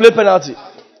are going to play penalty,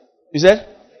 you said,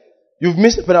 you've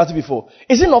missed a penalty before.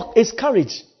 Is it not? It's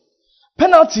courage.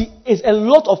 Penalty is a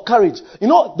lot of courage. You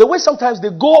know, the way sometimes they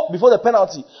go before the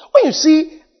penalty. When you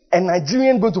see a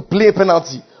Nigerian going to play a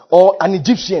penalty or an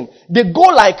Egyptian, they go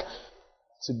like,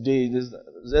 today,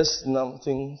 there's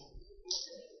nothing.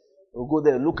 They'll go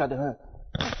there, look at the hand,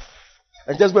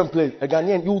 and just go and play. A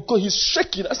Ghanaian, you will go, he's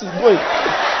shaking as he's going.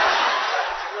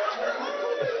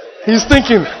 He's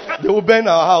thinking, they will burn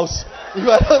our house. If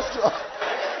I don't stop.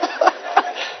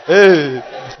 Hey,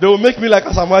 they will make me like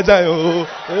Asamaja. Oh.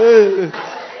 Hey.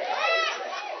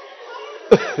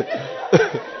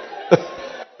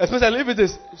 Especially if it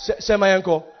is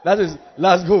Shemayanko. That is,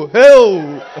 let's go.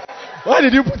 Hey, why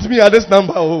did you put me at this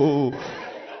number? Oh.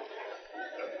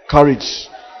 Courage.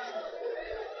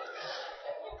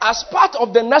 As part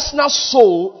of the national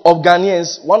soul of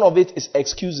Ghanaians, one of it is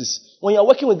excuses. When you're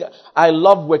working with, I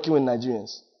love working with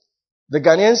Nigerians. The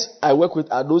Ghanaians I work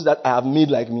with are those that I have made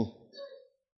like me.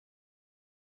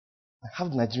 I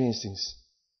have Nigerian things.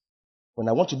 When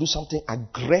I want to do something,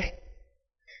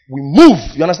 we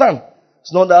move. You understand?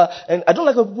 It's not that, and I don't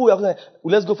like when people are like,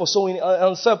 let's go for sewing.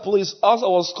 And said, please, as I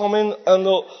was coming,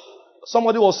 and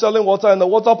somebody was selling water, and the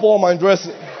water poured on my dress.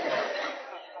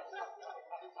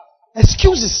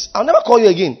 Excuses. I'll never call you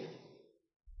again.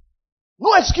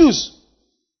 No excuse.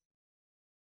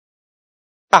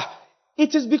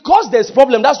 It is because there's a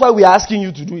problem. That's why we are asking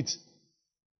you to do it.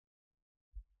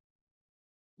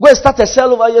 Go and start a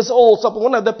cell over here.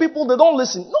 One of the people, they don't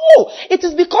listen. No, it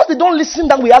is because they don't listen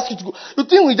that we ask you to go. You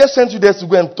think we just sent you there to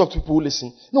go and talk to people who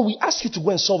listen? No, we ask you to go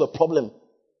and solve a problem.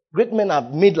 Great men are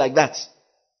made like that.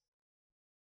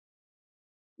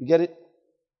 You get it?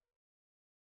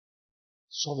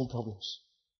 Solving problems.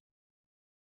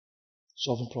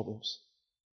 Solving problems.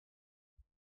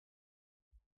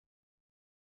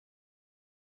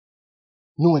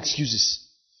 No excuses.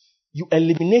 You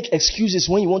eliminate excuses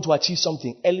when you want to achieve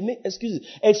something. Eliminate excuses.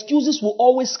 Excuses will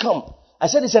always come. I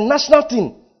said it's a national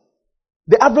thing.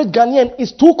 The average Ghanaian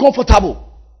is too comfortable.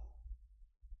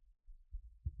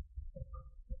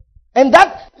 And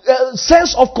that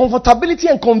sense of comfortability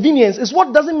and convenience is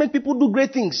what doesn't make people do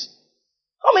great things.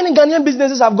 How many Ghanaian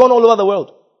businesses have gone all over the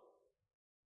world?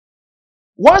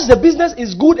 Once the business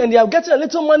is good and they are getting a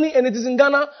little money and it is in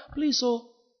Ghana, please,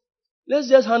 so let's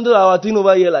just handle our thing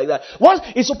over here like that. Once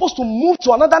it's supposed to move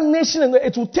to another nation and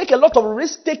it will take a lot of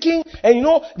risk taking, and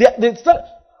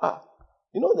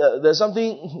there's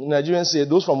something Nigerians say,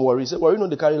 those from Warri say, Warri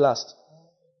they carry last.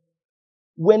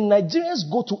 When Nigerians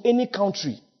go to any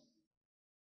country,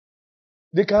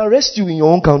 they can arrest you in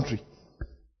your own country.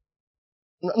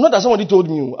 Not that somebody told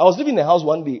me. I was living in a house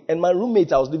one day, and my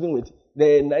roommate I was living with,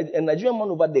 a Nigerian man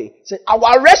over there, said, I will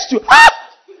arrest you.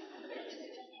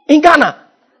 In Ghana.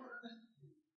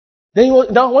 Then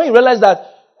when he realized that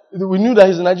we knew that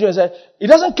he's a Nigerian, he said, he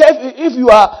doesn't care if you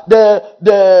are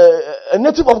a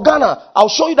native of Ghana. I'll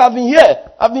show you that I've been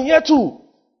here. I've been here too.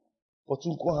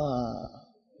 Do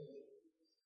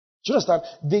you understand?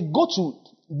 They go to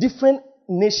different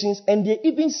nations and they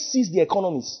even seize the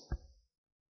economies.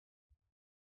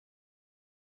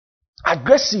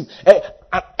 Aggressive.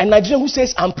 A Nigerian who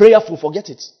says, I'm prayerful, forget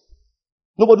it.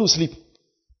 Nobody will sleep.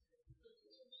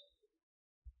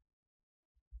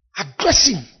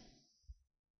 Aggressive.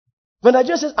 When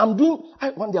Nigerian says,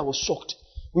 one day I was shocked.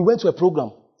 We went to a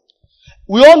program.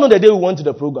 We all know the day we went to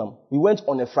the program. We went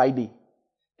on a Friday.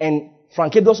 And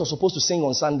Frank Edwards was supposed to sing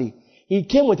on Sunday. He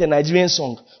came with a Nigerian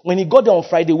song. When he got there on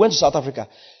Friday, went to South Africa.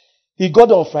 He got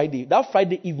there on Friday. That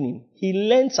Friday evening, he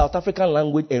learned South African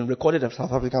language and recorded a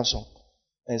South African song.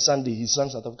 And Sunday, he sang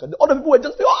South Africa. The other people were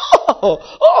just,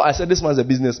 I said, this man's a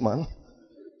businessman.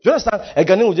 Do you understand? A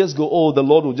Ghanaian will just go, the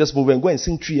Lord will just move and go and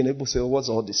sing tree, and people say, what's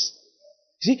all this?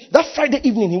 See, that Friday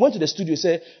evening, he went to the studio and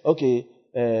said, okay,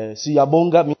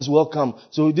 Siyabonga means welcome.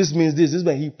 So this means this. This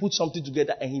means he put something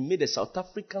together and he made a South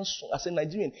African song as a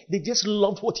Nigerian. They just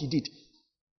loved what he did.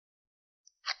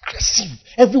 Aggressive.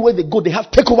 Everywhere they go, they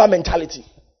have takeover mentality.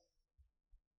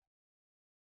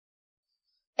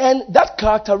 And that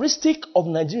characteristic of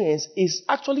Nigerians is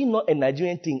actually not a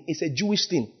Nigerian thing. It's a Jewish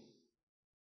thing.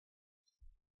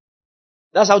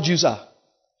 That's how Jews are.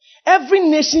 Every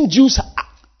nation Jews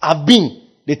have been,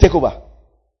 they take over.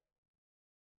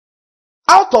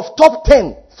 Out of top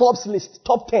 10 Forbes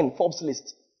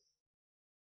list.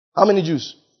 How many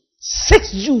Jews?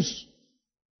 6 Jews.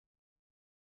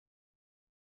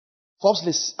 Forbes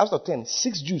list, out of 10,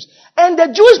 6 Jews. And the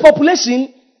Jewish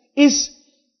population is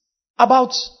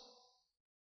about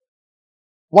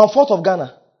 1/4 of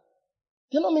Ghana.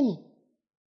 They're not many.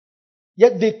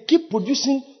 Yet they keep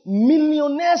producing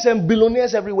millionaires and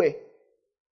billionaires everywhere.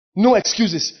 No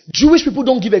excuses. Jewish people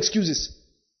don't give excuses.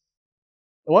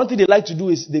 And one thing they like to do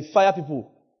is they fire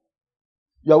people.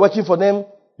 You are working for them,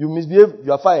 you misbehave,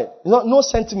 you are fired. No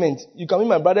sentiment. You can be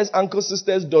my brother's uncle,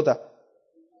 sister's daughter.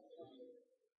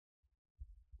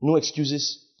 No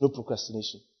excuses, no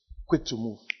procrastination. Quick to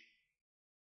move.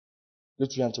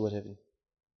 Let's run toward heaven.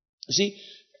 You see,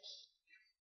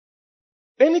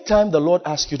 anytime the Lord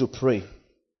asks you to pray,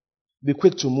 be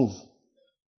quick to move.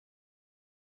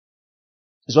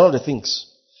 It's one of the things.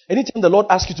 Anytime the Lord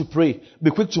asks you to pray,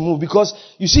 be quick to move. Because,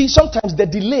 you see, sometimes the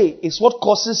delay is what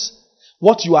causes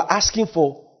what you are asking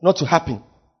for not to happen.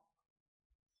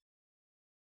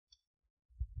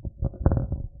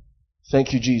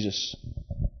 Thank you, Jesus.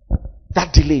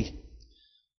 That delay.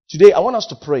 Today, I want us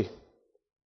to pray.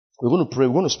 We're going to pray.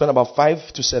 We're going to spend about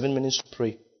 5 to 7 minutes to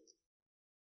pray.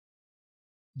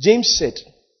 James said,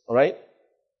 alright?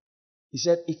 He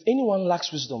said, if anyone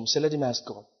lacks wisdom, say, let him ask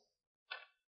God.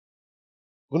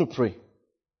 We're going to pray.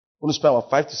 We're going to spend about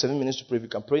 5 to 7 minutes to pray. If you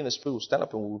can pray in the Spirit, we'll stand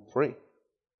up and we'll pray.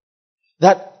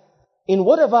 That in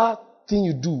whatever thing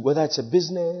you do, whether it's a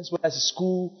business, whether it's a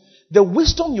school, the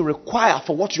wisdom you require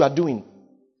for what you are doing,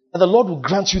 and the Lord will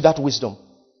grant you that wisdom.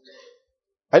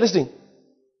 Are you listening?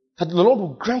 That the Lord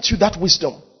will grant you that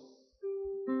wisdom.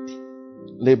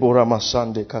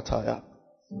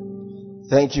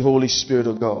 Thank you, Holy Spirit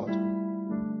of God.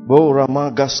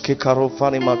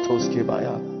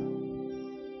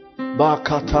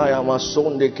 Bakataya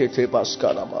masonde kete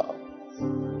baskalama.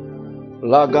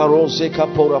 La garoze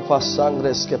kapora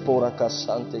fasangres kepora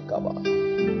kasante kaba.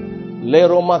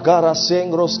 Lero magara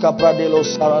sengros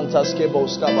kapradelos sarantas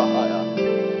kebos kabahaya.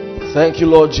 Thank you,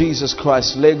 Lord Jesus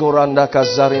Christ. Legoranda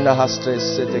kazarina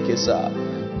hastres setekesa.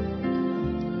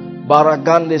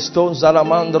 Baragande stone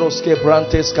zalamandros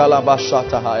kebrantes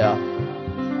kalabashata haya.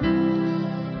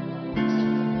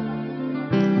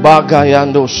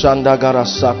 Bagayando Shandagara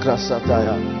Sakra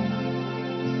Sataya.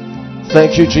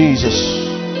 Thank you, Jesus.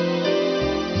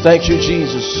 Thank you,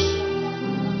 Jesus.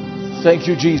 Thank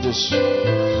you, Jesus.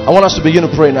 I want us to begin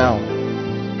to pray now.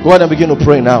 Go ahead and begin to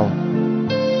pray now.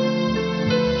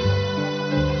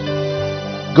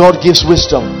 God gives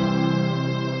wisdom.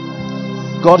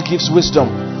 God gives wisdom.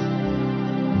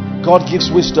 God gives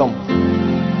wisdom.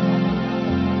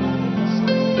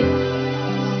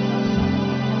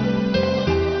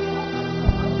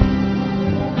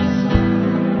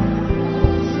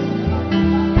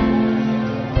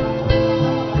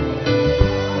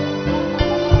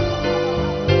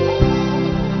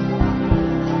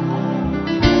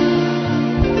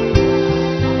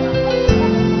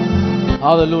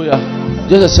 Hallelujah.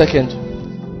 Just a second.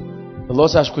 The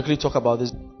Lord says quickly talk about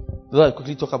this. The Lord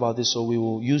quickly talk about this, so we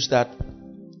will use that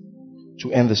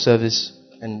to end the service,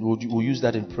 and we'll use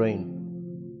that in praying.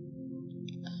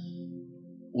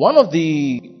 One of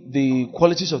the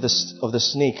qualities of the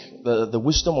snake, the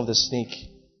wisdom of the snake,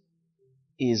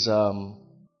 is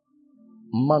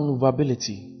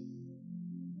maneuverability.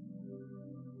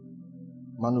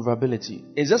 Maneuverability.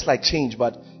 It's just like change,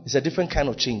 but it's a different kind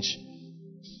of change.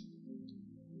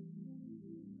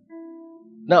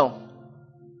 Now,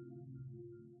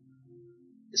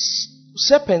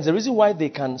 serpents, the reason why they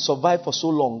can survive for so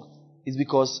long is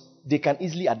because they can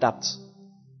easily adapt.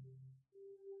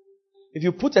 If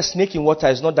you put a snake in water,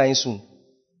 it's not dying soon.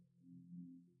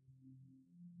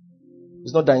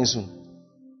 It's not dying soon.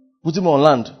 Put him on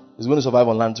land, it's going to survive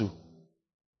on land too.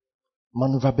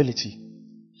 Maneuverability.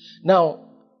 Now,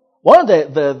 one of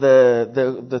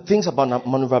the things about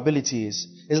maneuverability is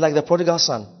like the prodigal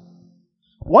son.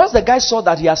 Once the guy saw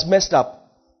that he has messed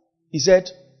up, he said,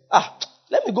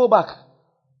 let me go back.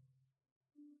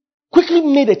 Quickly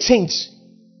made a change.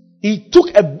 He took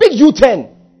a big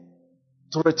U-turn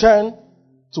to return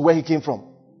to where he came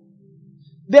from.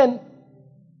 Then,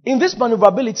 in this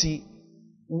maneuverability,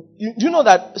 you know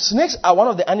that snakes are one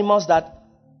of the animals that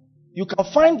you can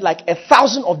find like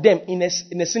 1,000 of them in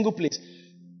a single place.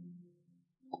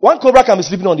 One cobra can be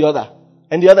sleeping on the other,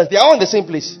 and the others, they are all in the same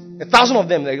place. 1,000 of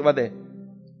them, like over there.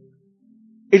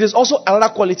 It is also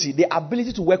another quality, the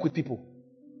ability to work with people.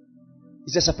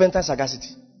 It's a serpentine sagacity.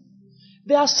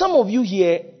 There are some of you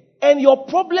here, and your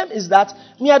problem is that,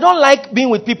 I don't like being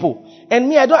with people.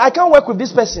 And I can't work with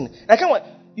this person.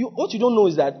 What you don't know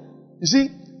is that, you see,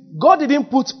 God didn't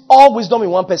put all wisdom in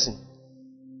one person.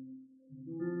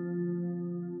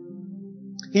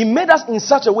 He made us in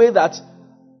such a way that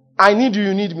I need you,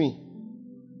 you need me.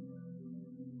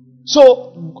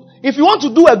 So, if you want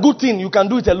to do a good thing, you can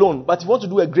do it alone. But if you want to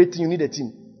do a great thing, you need a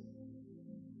team.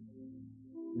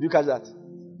 Did you catch that?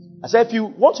 I said, if you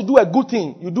want to do a good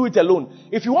thing, you do it alone.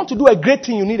 If you want to do a great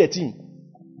thing, you need a team.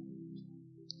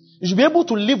 You should be able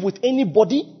to live with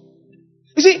anybody.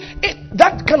 You see,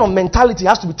 that kind of mentality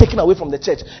has to be taken away from the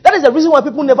church. That is the reason why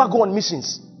people never go on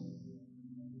missions.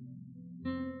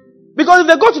 Because if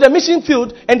they go to the mission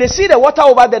field and they see the water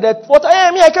over there,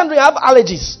 I can't drink, I have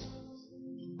allergies.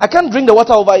 I can't drink the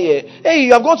water over here. Hey,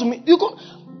 you have gone to me.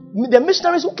 The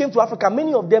missionaries who came to Africa,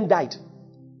 many of them died.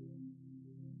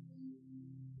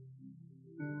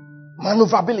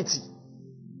 Maneuverability.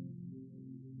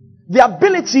 The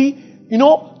ability,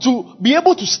 to be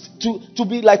able to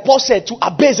be, like Paul said, to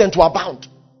abase and to abound.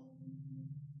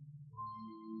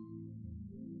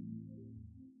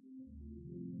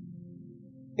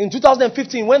 In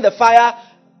 2015, when the fire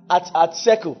at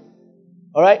Circle,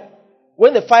 all right,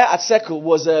 when the fire at Circle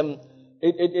was,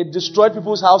 it destroyed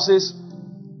people's houses,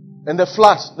 and the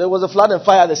flood, there was a flood and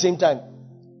fire at the same time.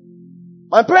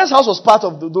 My parents' house was part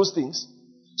of those things.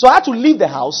 So I had to leave the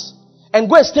house and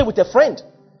go and stay with a friend.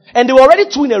 And they were already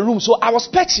two in a room, so I was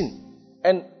patching.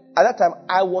 And at that time,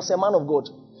 I was a man of God.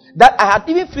 That I had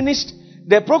even finished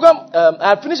the program, I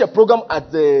had finished a program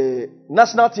at the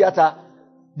National Theatre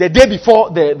the day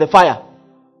before the fire.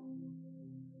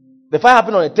 The fire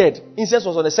happened on the 3rd. Incense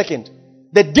was on the 2nd.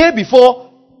 The day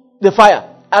before the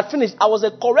fire, I had finished. I was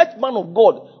a correct man of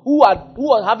God who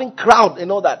was having crowd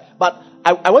and all that. But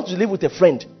I went to live with a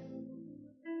friend.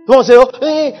 Don't say,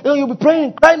 you'll be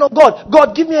praying, crying on God.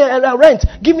 God, give me a rent.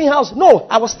 Give me a house. No,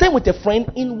 I was staying with a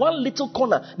friend in one little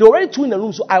corner. There were already two in the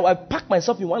room, so I packed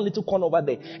myself in one little corner over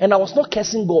there. And I was not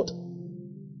cursing God.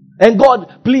 And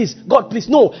God, please.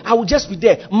 No, I will just be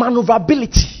there.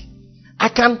 Maneuverability. I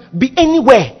can be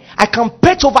anywhere. I can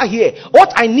perch over here.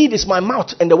 What I need is my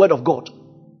mouth and the word of God.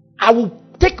 I will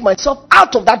take myself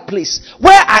out of that place.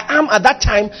 Where I am at that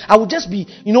time, I would just be,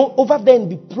 over there and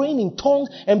be praying in tongues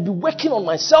and be working on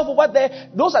myself over there.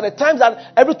 Those are the times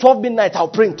that every 12 midnight I'll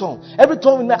pray in tongues. Every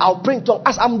 12 midnight I'll pray in tongues.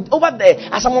 As I'm over there,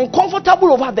 as I'm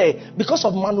uncomfortable over there, because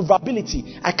of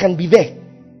maneuverability, I can be there.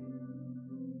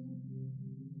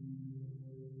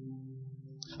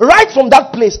 Right from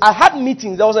that place, I had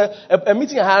meetings. There was a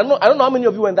meeting I had. I don't know how many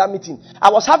of you were in that meeting.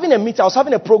 I was having a meeting. I was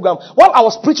having a program. While I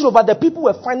was preaching over there, people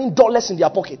were finding dollars in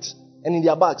their pockets and in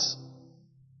their bags.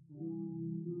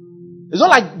 It's not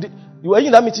like you were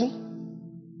in that meeting.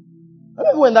 How many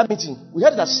of you were in that meeting? We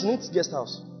had it at Smith's guest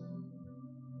house.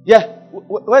 Yeah.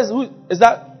 Who is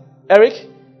that? Eric?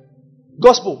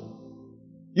 Gospel.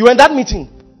 You were in that meeting.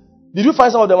 Did you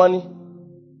find some of the money?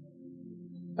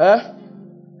 Huh?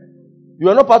 You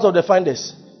are not part of the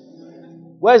finders.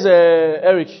 Where is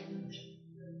Eric?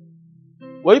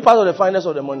 Were you part of the finders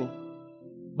of the money?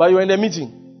 But you were in the meeting.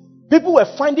 People were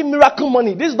finding miracle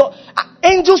money. This is not,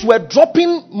 angels were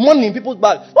dropping money in people's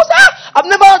bags. What's that? I've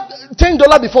never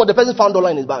 $10 before. The person found $1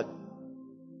 in his bag.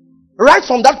 Right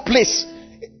from that place.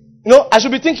 I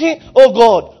should be thinking, oh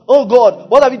God,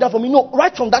 what have you done for me? No,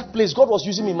 right from that place, God was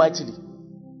using me mightily.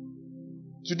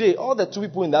 Today, all the 2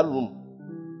 people in that room,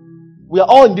 we are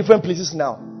all in different places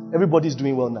now. Everybody is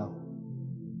doing well now.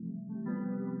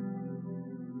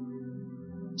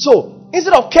 So,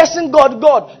 instead of cursing God,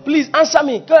 please answer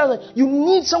me.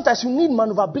 Sometimes you need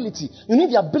maneuverability. You need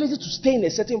the ability to stay in a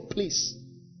certain place.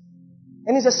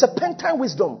 And it's a serpentine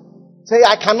wisdom. Say,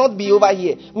 I cannot be over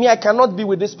here. Me, I cannot be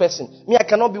with this person. Me, I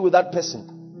cannot be with that person.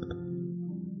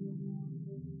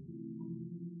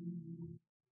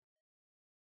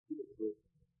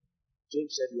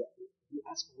 James said, yeah. You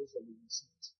ask for wisdom, you receive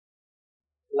it.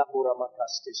 Labora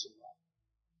makastation.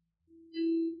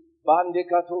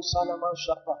 Bandekato salaman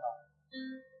shapaha.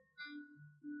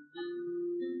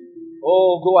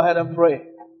 Oh, go ahead and pray.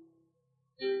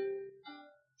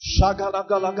 Shagala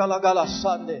gala gala gala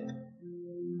Sunday.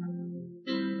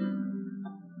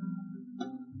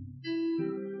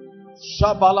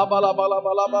 Shabala bala bala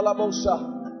bala bala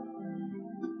bosa.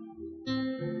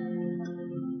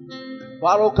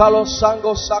 Barokalo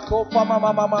sango sako pa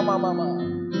mama mama mama mama.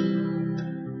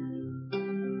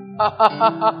 Ha ha ha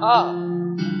ha ha.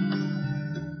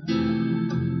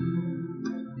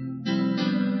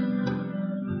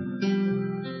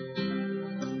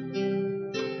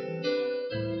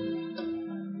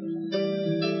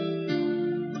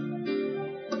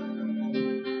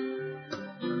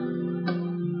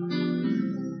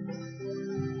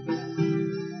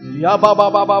 Ya ba ba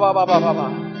ba ba ba ba ba ba.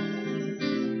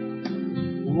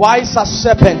 Wise as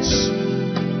serpents.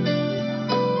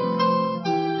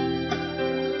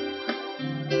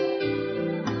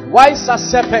 Wise as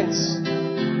serpents.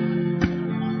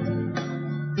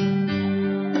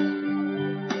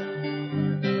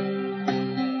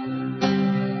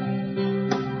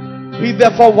 Be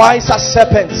therefore wise as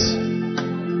serpents.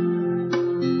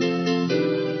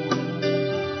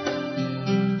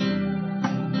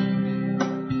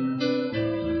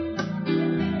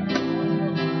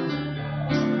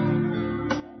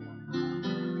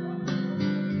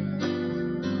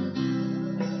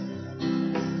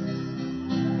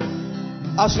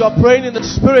 As you are praying in the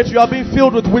Spirit, you are being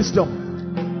filled with wisdom.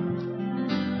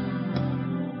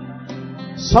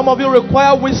 Some of you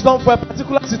require wisdom for a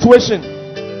particular situation.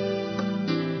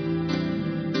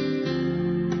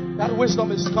 That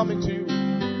wisdom is coming to you.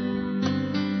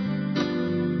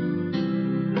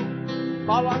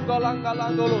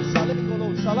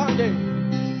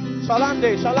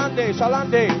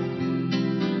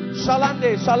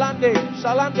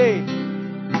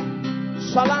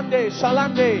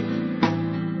 Shalande.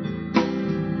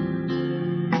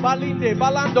 Balinde,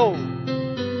 balando,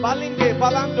 balinde,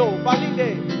 balando, balinde,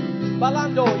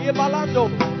 balando, ye balando.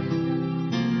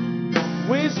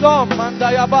 Wisdom,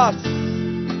 mandayabas.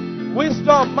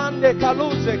 Wisdom, mande,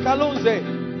 kalunze, kalunze.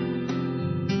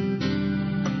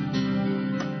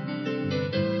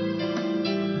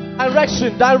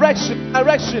 Direction, direction,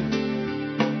 direction.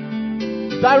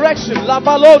 Direction, la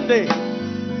balonde.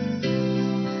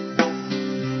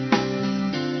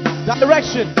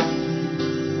 Direction.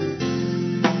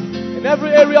 In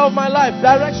every area of my life,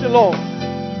 direction, Lord.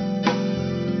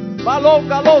 Balon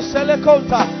galo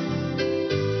selekonta.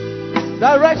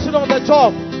 Direction on the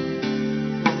job.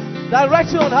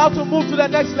 Direction on how to move to the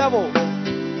next level.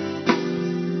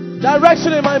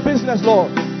 Direction in my business,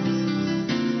 Lord.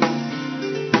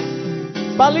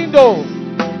 Balindo.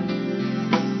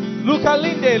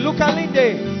 Lukalinde,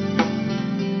 Lukalinde.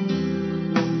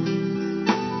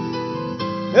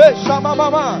 Hey, Shama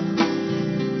Mama.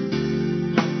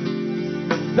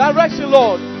 Direction,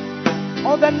 Lord.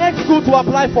 On the next school to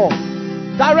apply for,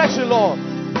 direction, Lord.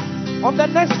 On the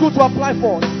next school to apply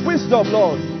for, wisdom,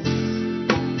 Lord.